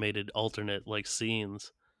just animated alternate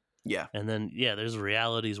scenes. Yeah. And then there's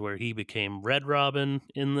realities where he became Red Robin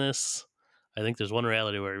in this. I think there's one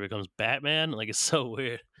reality where he becomes Batman. It's so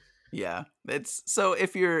weird. Yeah. So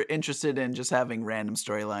if you're interested in just having random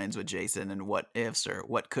storylines with Jason and what ifs or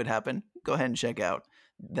what could happen, go ahead and check out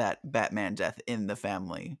that Batman Death in the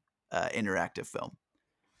Family interactive film.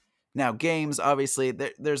 Now, games, obviously,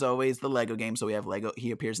 there's always the Lego game. So we have Lego.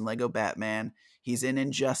 He appears in Lego Batman. He's in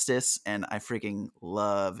Injustice, and I freaking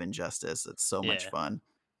love Injustice. It's so much fun.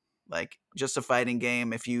 Just a fighting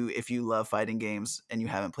game. If you love fighting games and you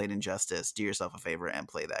haven't played Injustice, do yourself a favor and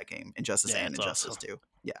play that game. Injustice and Injustice 2.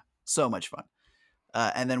 Yeah, so much fun.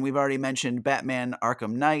 And then we've already mentioned Batman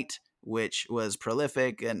Arkham Knight, which was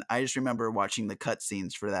prolific. And I just remember watching the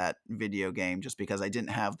cutscenes for that video game just because I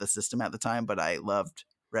didn't have the system at the time, but I loved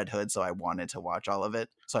Red Hood, so I wanted to watch all of it.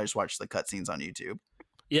 So I just watched the cutscenes on YouTube.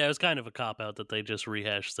 Yeah, it was kind of a cop-out that they just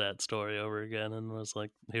rehashed that story over again and was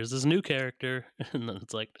like, here's this new character. And then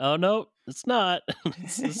it's like, oh, no, it's not.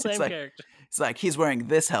 It's the same character. It's like, he's wearing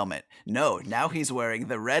this helmet. No, now he's wearing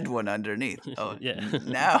the red one underneath. Oh, yeah.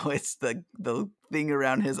 Now it's the thing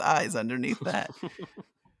around his eyes underneath that.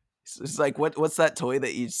 It's like, what's that toy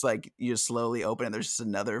that you just slowly open and there's just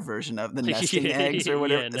another version of the nesting eggs or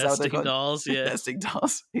whatever? Yeah, Is that what they're nesting called? dolls, yeah. Nesting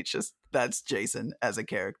dolls. That's Jason as a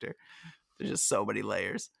character. There's just so many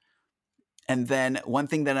layers. And then one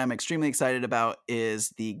thing that I'm extremely excited about is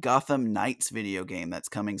the Gotham Knights video game that's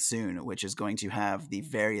coming soon, which is going to have the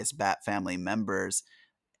various Bat family members,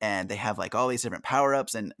 and they have all these different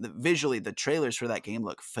power-ups, and visually the trailers for that game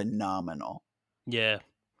look phenomenal. Yeah.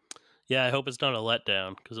 Yeah, I hope it's not a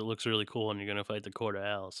letdown because it looks really cool and you're going to fight the Court of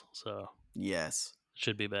Owls. So yes. It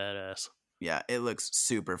should be badass. Yeah, it looks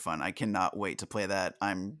super fun. I cannot wait to play that.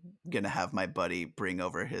 I'm going to have my buddy bring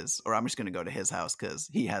over I'm just going to go to his house because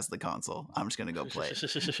he has the console. I'm just going to go play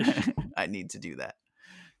it. I need to do that.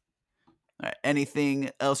 All right. Anything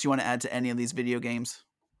else you want to add to any of these video games?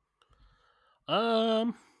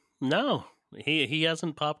 No. He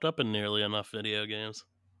hasn't popped up in nearly enough video games.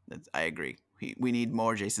 I agree. We need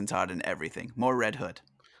more Jason Todd in everything. More Red Hood.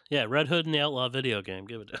 Yeah, Red Hood and the Outlaw video game.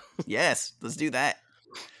 Give it to him. Yes, let's do that.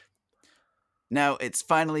 Now it's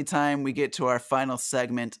finally time we get to our final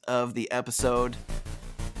segment of the episode.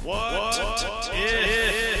 What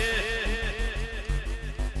if?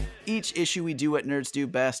 Each issue we do what nerds do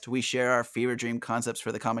best. We share our fever dream concepts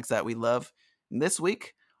for the comics that we love. And this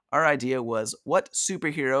week, our idea was, what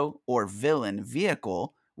superhero or villain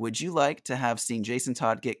vehicle would you like to have seen Jason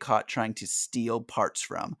Todd get caught trying to steal parts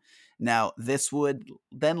from? Now, this would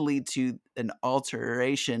then lead to an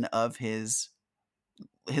alteration of his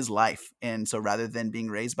life. And so rather than being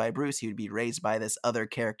raised by Bruce, he would be raised by this other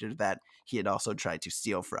character that he had also tried to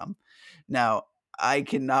steal from. Now, I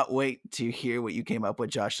cannot wait to hear what you came up with,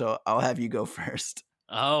 Josh, so I'll have you go first.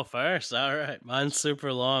 Oh, first. All right. Mine's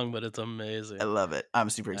super long, but it's amazing. I love it. I'm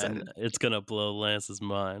super excited. And it's going to blow Lance's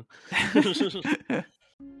mind.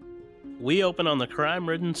 We open on the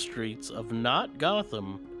crime-ridden streets of not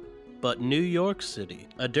Gotham, but New York City.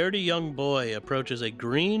 A dirty young boy approaches a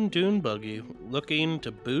green dune buggy looking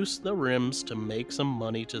to boost the rims to make some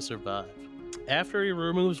money to survive. After he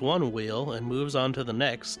removes one wheel and moves on to the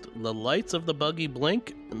next, the lights of the buggy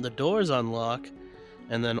blink and the doors unlock,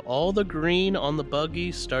 and then all the green on the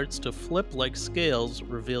buggy starts to flip like scales,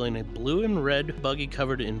 revealing a blue and red buggy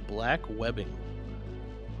covered in black webbing.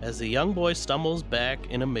 As the young boy stumbles back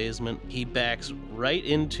in amazement, he backs right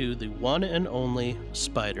into the one and only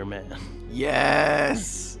Spider-Man.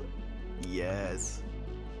 Yes! Yes.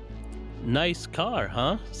 Nice car,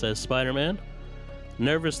 huh? Says Spider-Man.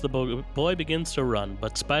 Nervous, the boy begins to run,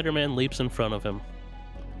 but Spider-Man leaps in front of him.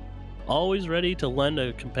 Always ready to lend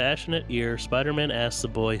a compassionate ear, Spider-Man asks the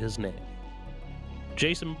boy his name.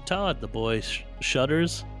 Jason Todd, the boy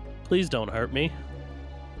shudders. Please don't hurt me.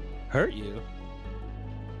 Hurt you?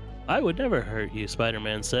 I would never hurt you,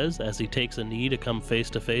 Spider-Man says as he takes a knee to come face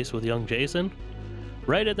to face with young Jason.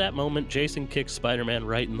 Right at that moment, Jason kicks Spider-Man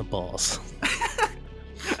right in the balls.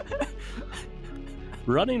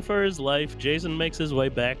 Running for his life, Jason makes his way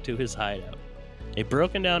back to his hideout. a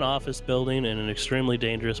broken down office building in an extremely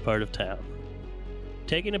dangerous part of town.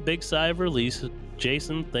 Taking a big sigh of release,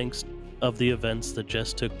 Jason thinks of the events that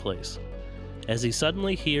just took place, as he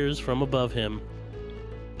suddenly hears from above him,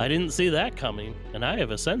 "I didn't see that coming, and I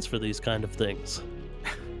have a sense for these kind of things."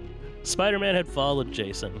 Spider-Man had followed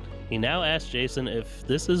Jason. He now asked Jason if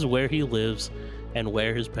this is where he lives and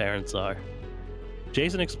where his parents are.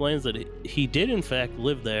 Jason explains that he did in fact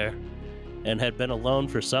live there and had been alone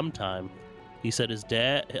for some time. He said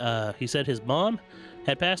his mom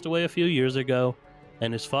had passed away a few years ago,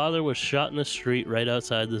 and his father was shot in the street right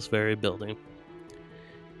outside this very building.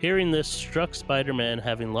 Hearing this struck Spider-Man,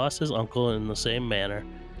 having lost his uncle in the same manner,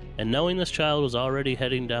 and knowing this child was already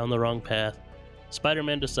heading down the wrong path,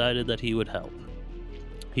 Spider-Man decided that he would help.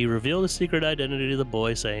 He revealed his secret identity to the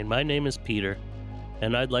boy, saying, "My name is Peter,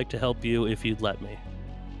 and I'd like to help you if you'd let me."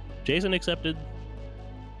 Jason accepted,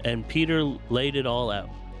 and Peter laid it all out.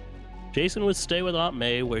 Jason would stay with Aunt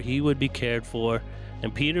May, where he would be cared for,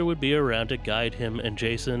 and Peter would be around to guide him, and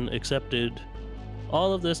Jason accepted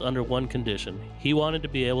all of this under one condition. He wanted to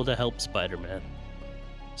be able to help Spider-Man.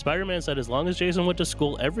 Spider-Man said as long as Jason went to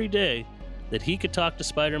school every day, that he could talk to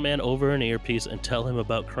Spider-Man over an earpiece and tell him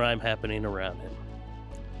about crime happening around him.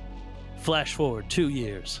 Flash forward 2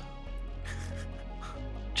 years.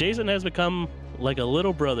 Jason has become like a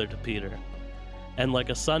little brother to Peter, and like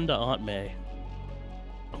a son to Aunt May.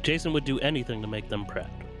 Jason would do anything to make them proud.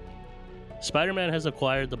 Spider-Man has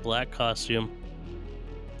acquired the black costume.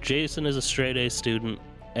 Jason is a straight-A student.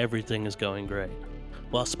 Everything is going great.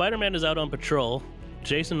 While Spider-Man is out on patrol,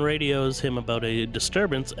 Jason radios him about a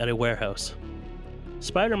disturbance at a warehouse.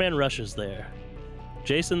 Spider-Man rushes there.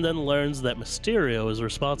 Jason then learns that Mysterio is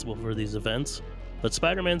responsible for these events, but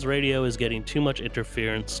Spider-Man's radio is getting too much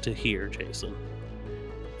interference to hear Jason.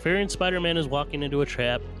 Fearing Spider-Man is walking into a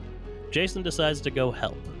trap, Jason decides to go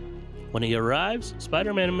help. When he arrives,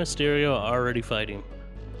 Spider-Man and Mysterio are already fighting.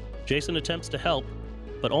 Jason attempts to help,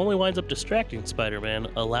 but only winds up distracting Spider-Man,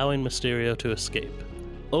 allowing Mysterio to escape.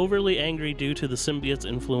 Overly angry due to the symbiote's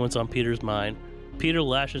influence on Peter's mind, Peter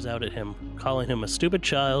lashes out at him, calling him a stupid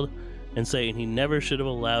child and saying he never should have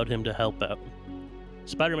allowed him to help out.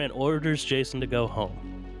 Spider-Man orders Jason to go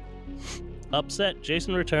home. Upset,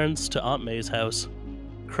 Jason returns to Aunt May's house.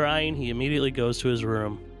 Crying, he immediately goes to his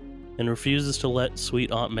room and refuses to let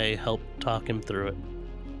sweet Aunt May help talk him through it.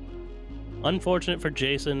 Unfortunate for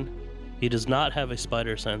Jason, he does not have a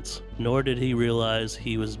spider sense, nor did he realize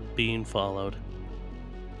he was being followed.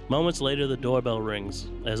 Moments later, the doorbell rings.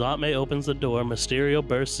 As Aunt May opens the door, Mysterio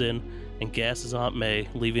bursts in and gasses Aunt May,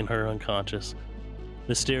 leaving her unconscious.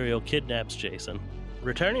 Mysterio kidnaps Jason.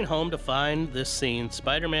 Returning home to find this scene,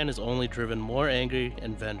 Spider-Man is only driven more angry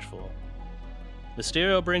and vengeful.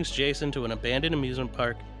 Mysterio brings Jason to an abandoned amusement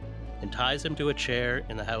park and ties him to a chair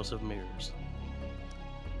in the House of Mirrors.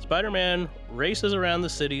 Spider-Man races around the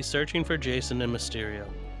city searching for Jason and Mysterio,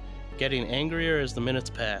 getting angrier as the minutes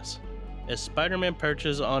pass. As Spider-Man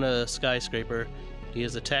perches on a skyscraper, he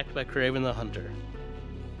is attacked by Kraven the Hunter.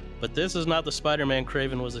 But this is not the Spider-Man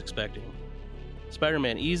Kraven was expecting.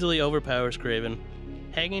 Spider-Man easily overpowers Kraven.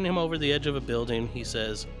 Hanging him over the edge of a building, he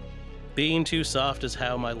says, "Being too soft is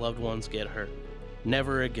how my loved ones get hurt.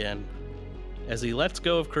 Never again." As he lets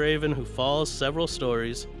go of Kraven, who falls several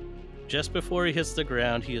stories, just before he hits the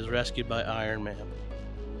ground, he is rescued by Iron Man,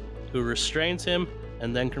 who restrains him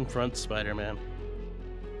and then confronts Spider-Man.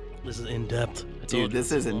 This is in-depth. Dude,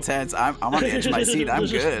 this is intense. I'm on the edge of my seat. I'm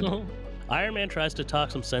good. Iron Man tries to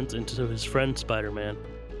talk some sense into his friend Spider-Man,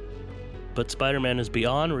 but Spider-Man is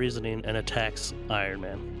beyond reasoning and attacks Iron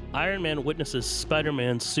Man. Iron Man witnesses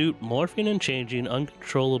Spider-Man's suit morphing and changing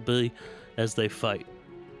uncontrollably as they fight.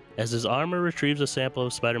 As his armor retrieves a sample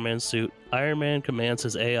of Spider-Man's suit, Iron Man commands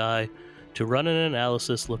his AI to run an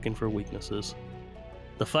analysis looking for weaknesses.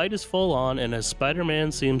 The fight is full on, and as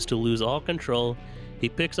Spider-Man seems to lose all control, he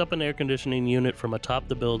picks up an air conditioning unit from atop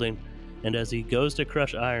the building, and as he goes to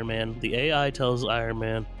crush Iron Man, the AI tells Iron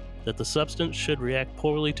Man that the substance should react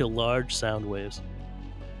poorly to large sound waves.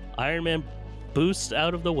 Iron Man boosts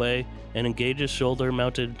out of the way and engages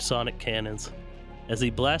shoulder-mounted sonic cannons. As he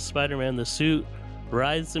blasts Spider-Man, the suit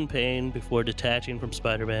writhes in pain before detaching from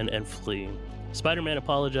Spider-Man and fleeing. Spider-Man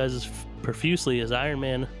apologizes profusely as Iron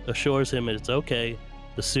Man assures him it's okay,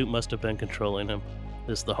 the suit must have been controlling him.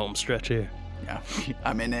 This is the home stretch here. Yeah,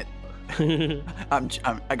 I'm in it.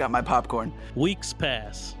 I got my popcorn. Weeks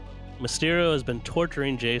pass. Mysterio has been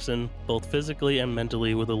torturing Jason, both physically and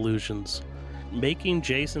mentally, with illusions, making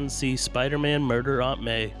Jason see Spider-Man murder Aunt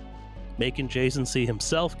May, making Jason see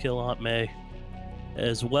himself kill Aunt May,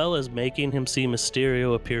 as well as making him see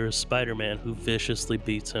Mysterio appear as Spider-Man, who viciously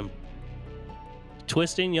beats him.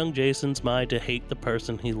 twisting young Jason's mind to hate the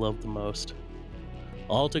person he loved the most.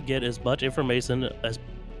 All to get as much information as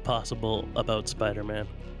possible about Spider-Man.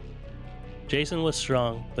 Jason was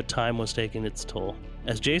strong, but time was taking its toll.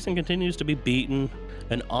 As Jason continues to be beaten,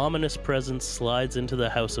 an ominous presence slides into the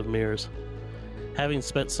House of Mirrors. Having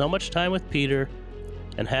spent so much time with Peter,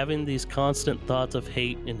 and having these constant thoughts of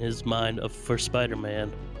hate in his mind for Spider-Man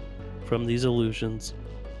from these illusions,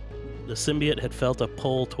 the symbiote had felt a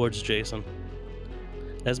pull towards Jason.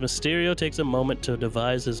 As Mysterio takes a moment to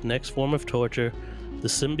devise his next form of torture, the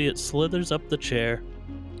symbiote slithers up the chair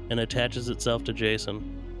and attaches itself to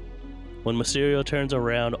Jason. When Mysterio turns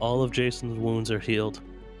around, all of Jason's wounds are healed.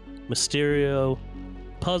 Mysterio,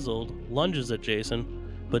 puzzled, lunges at Jason,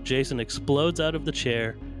 but Jason explodes out of the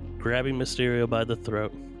chair, grabbing Mysterio by the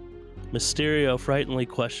throat. Mysterio frighteningly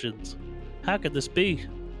questions, "How could this be?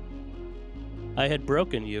 I had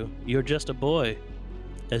broken you. You're just a boy."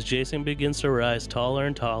 As Jason begins to rise taller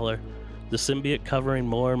and taller, the symbiote covering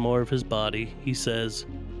more and more of his body, he says,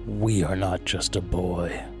 "We are not just a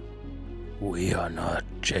boy. We are not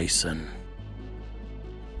Jason.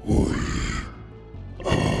 We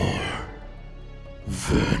are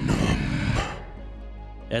Venom."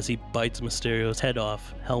 As he bites Mysterio's head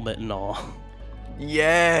off, helmet and all.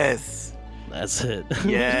 Yes. That's it.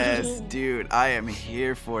 Yes, dude. I am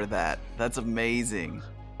here for that. That's amazing.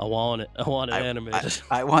 I want it. I want it animated.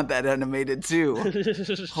 I want that animated too.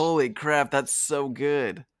 Holy crap, that's so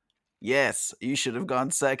good. Yes, you should have gone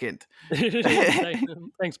second.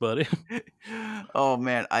 Thanks, buddy. Oh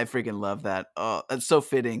man, I freaking love that. Oh, that's so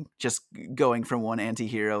fitting. Just going from one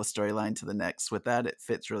anti-hero storyline to the next with that, it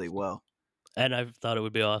fits really well. And I thought it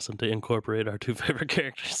would be awesome to incorporate our two favorite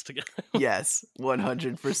characters together. Yes,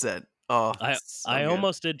 100%. Oh, I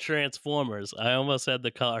almost did Transformers. I almost had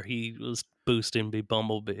the car he was boosting be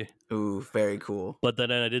Bumblebee. Ooh, very cool. But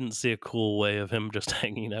then I didn't see a cool way of him just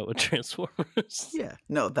hanging out with Transformers. Yeah,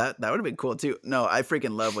 no, that would have been cool too. No, I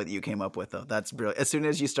freaking love what you came up with though. That's brilliant. As soon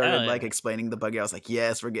as you started explaining the buggy, I was like,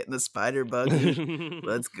 yes, we're getting the spider buggy.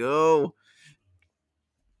 Let's go.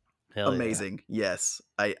 Hell amazing. Yeah. Yes,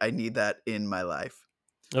 I need that in my life.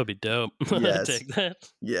 That'd be dope. Yes. Take that.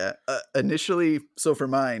 Yeah. Initially,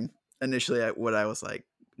 what I was like,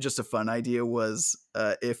 just a fun idea was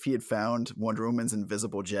if he had found Wonder Woman's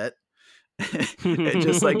invisible jet and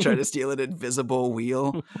just like try to steal an invisible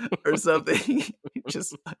wheel or something,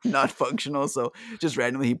 just not functional. So just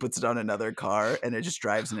randomly he puts it on another car and it just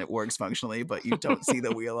drives and it works functionally, but you don't see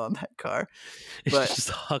the wheel on that car. But It's just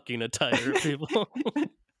hucking a tire at people.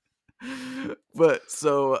 But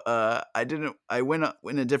so I went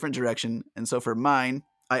in a different direction, and so for mine,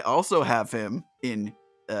 I also have him in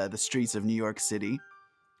the streets of New York City.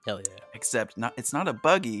 Hell yeah. Except it's not a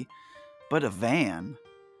buggy, but a van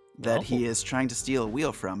that he is trying to steal a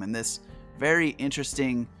wheel from, in this very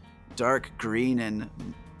interesting dark green and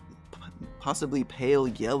possibly pale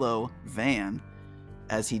yellow van.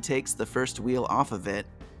 As he takes the first wheel off of it,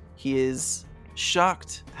 he is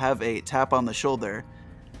shocked, have a tap on the shoulder,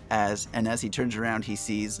 as he turns around, he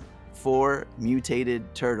sees 4 mutated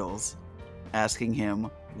turtles asking him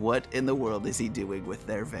what in the world is he doing with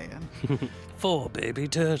their van. 4 baby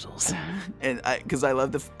turtles. And because I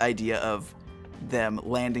love the idea of them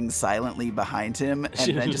landing silently behind him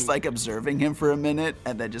and then just like observing him for a minute,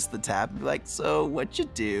 and then just the tap, like, so what you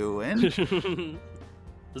doing?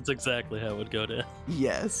 That's exactly how it would go down.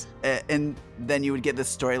 Yes. And then you would get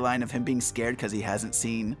this storyline of him being scared because he hasn't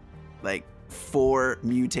seen like 4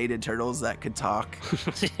 mutated turtles that could talk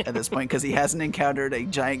at this point, because he hasn't encountered a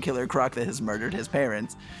giant killer croc that has murdered his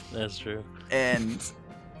parents. That's true. And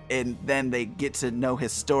then they get to know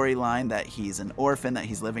his storyline, that he's an orphan, that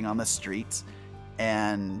he's living on the streets,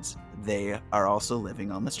 and they are also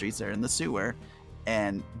living on the streets. They're in the sewer,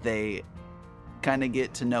 and they kind of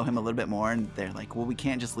get to know him a little bit more, and they're like, well, we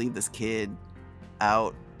can't just leave this kid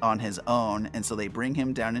out on his own. And so they bring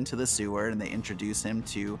him down into the sewer and they introduce him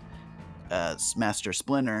to Master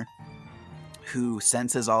Splinter, who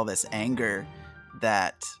senses all this anger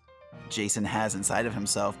that Jason has inside of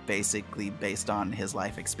himself, basically based on his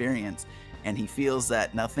life experience, and he feels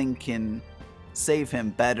that nothing can save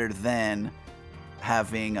him better than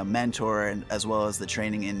having a mentor, and as well as the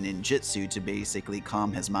training in ninjutsu to basically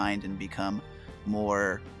calm his mind and become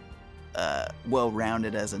more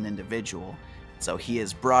well-rounded as an individual. So he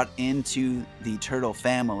is brought into the turtle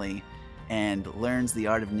family and learns the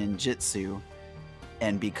art of ninjutsu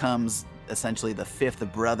and becomes essentially the 5th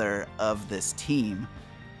brother of this team,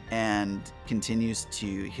 and continues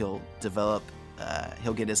to, he'll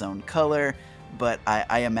get his own color, but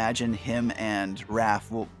I imagine him and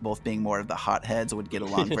Raph, both being more of the hotheads, would get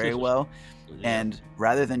along very well. Yeah. And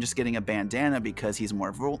rather than just getting a bandana because he's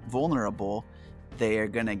more vulnerable, they are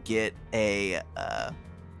gonna get a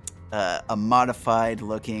modified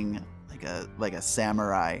looking like a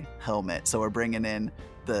samurai helmet. So we're bringing in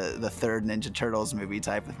the third Ninja Turtles movie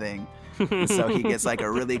type of thing. So he gets like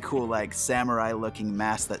a really cool like samurai looking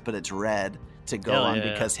mask but it's red to go Hell on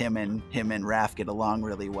yeah. because him and Raph get along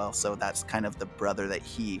really well. So that's kind of the brother that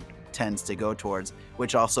he tends to go towards,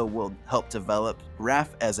 which also will help develop Raph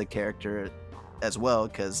as a character as well,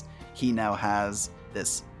 because he now has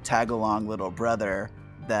this tag-along little brother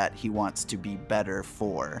that he wants to be better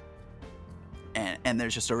for. And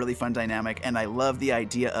there's just a really fun dynamic, and I love the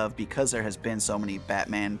idea of, because there has been so many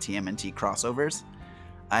Batman TMNT crossovers,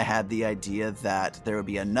 I had the idea that there would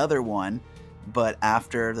be another one, but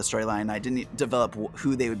after the storyline, I didn't develop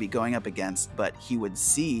who they would be going up against, but he would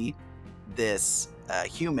see this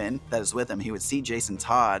human that is with him. He would see Jason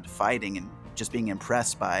Todd fighting and just being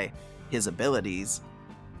impressed by his abilities,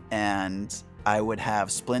 and I would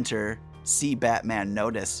have Splinter see Batman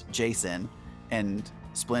notice Jason, and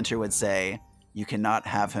Splinter would say, "You cannot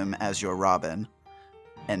have him as your Robin."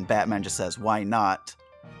 And Batman just says, "Why not?"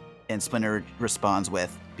 And Splinter responds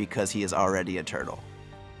with, "Because he is already a turtle."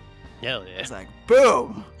 Hell yeah. It's like,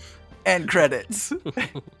 boom! End credits.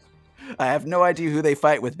 I have no idea who they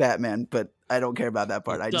fight with Batman, but I don't care about that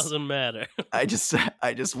part. It doesn't matter. I just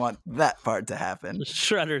want that part to happen.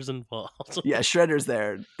 Shredder's involved. Yeah, Shredder's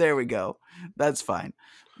there. There we go. That's fine.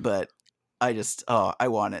 But I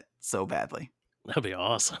want it so badly. That'd be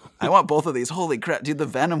awesome. I want both of these. Holy crap, dude, the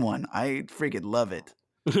Venom one. I freaking love it.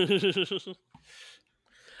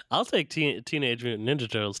 I'll take Teenage Mutant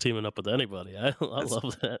Ninja Turtles teaming up with anybody. I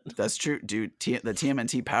love that. That's true, dude. The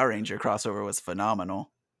TMNT Power Ranger crossover was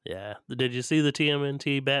phenomenal. Yeah. Did you see the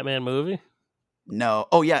TMNT Batman movie? No.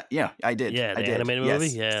 Oh, yeah, I did. Yeah, I the did. animated Yes.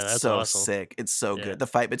 movie? Yeah, that's so awesome. sick. It's so Yeah. good. The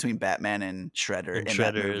fight between Batman and Shredder And in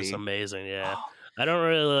that Shredder movie. is amazing, yeah. Oh, I don't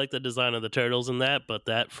really like the design of the turtles in that, but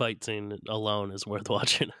that fight scene alone is worth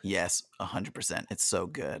watching. yes, 100%. It's so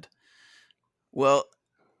good. Well,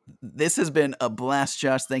 this has been a blast,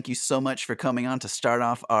 Josh. Thank you so much for coming on to start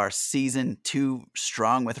off our season 2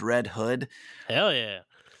 strong with Red Hood. Hell yeah.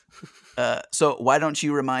 So why don't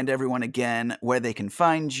you remind everyone again where they can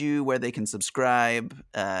find you, where they can subscribe,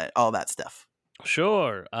 all that stuff.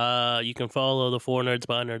 Sure. You can follow the 4 Nerds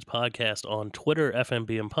by Nerds podcast on Twitter,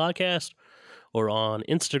 FMBN Podcast, or on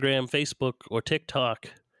Instagram, Facebook, or TikTok,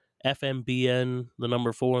 FMBN, the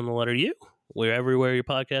number 4 and the letter U. We're everywhere your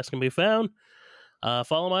podcast can be found.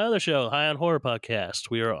 Follow my other show, High on Horror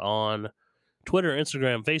Podcast. We are on Twitter,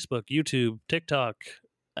 Instagram, Facebook, YouTube, TikTok,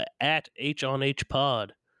 at H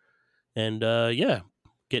Pod. And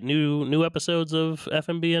get new episodes of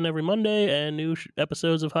FMBN every Monday and new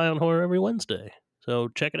episodes of High on Horror every Wednesday. So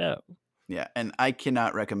check it out. Yeah, and I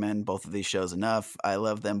cannot recommend both of these shows enough. I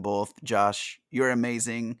love them both. Josh, you're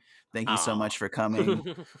amazing. Thank you so much for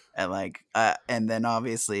coming. And then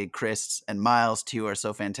obviously Chris and Miles too are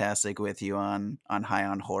so fantastic with you on High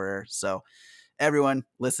on Horror. So everyone,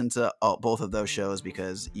 listen to both of those shows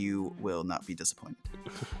because you will not be disappointed.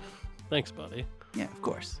 Thanks, buddy. Yeah, of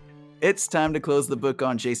course. It's time to close the book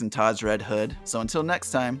on Jason Todd's Red Hood. So until next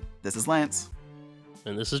time, this is Lance.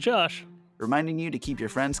 And this is Josh. Reminding you to keep your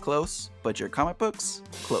friends close, but your comic books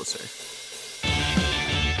closer.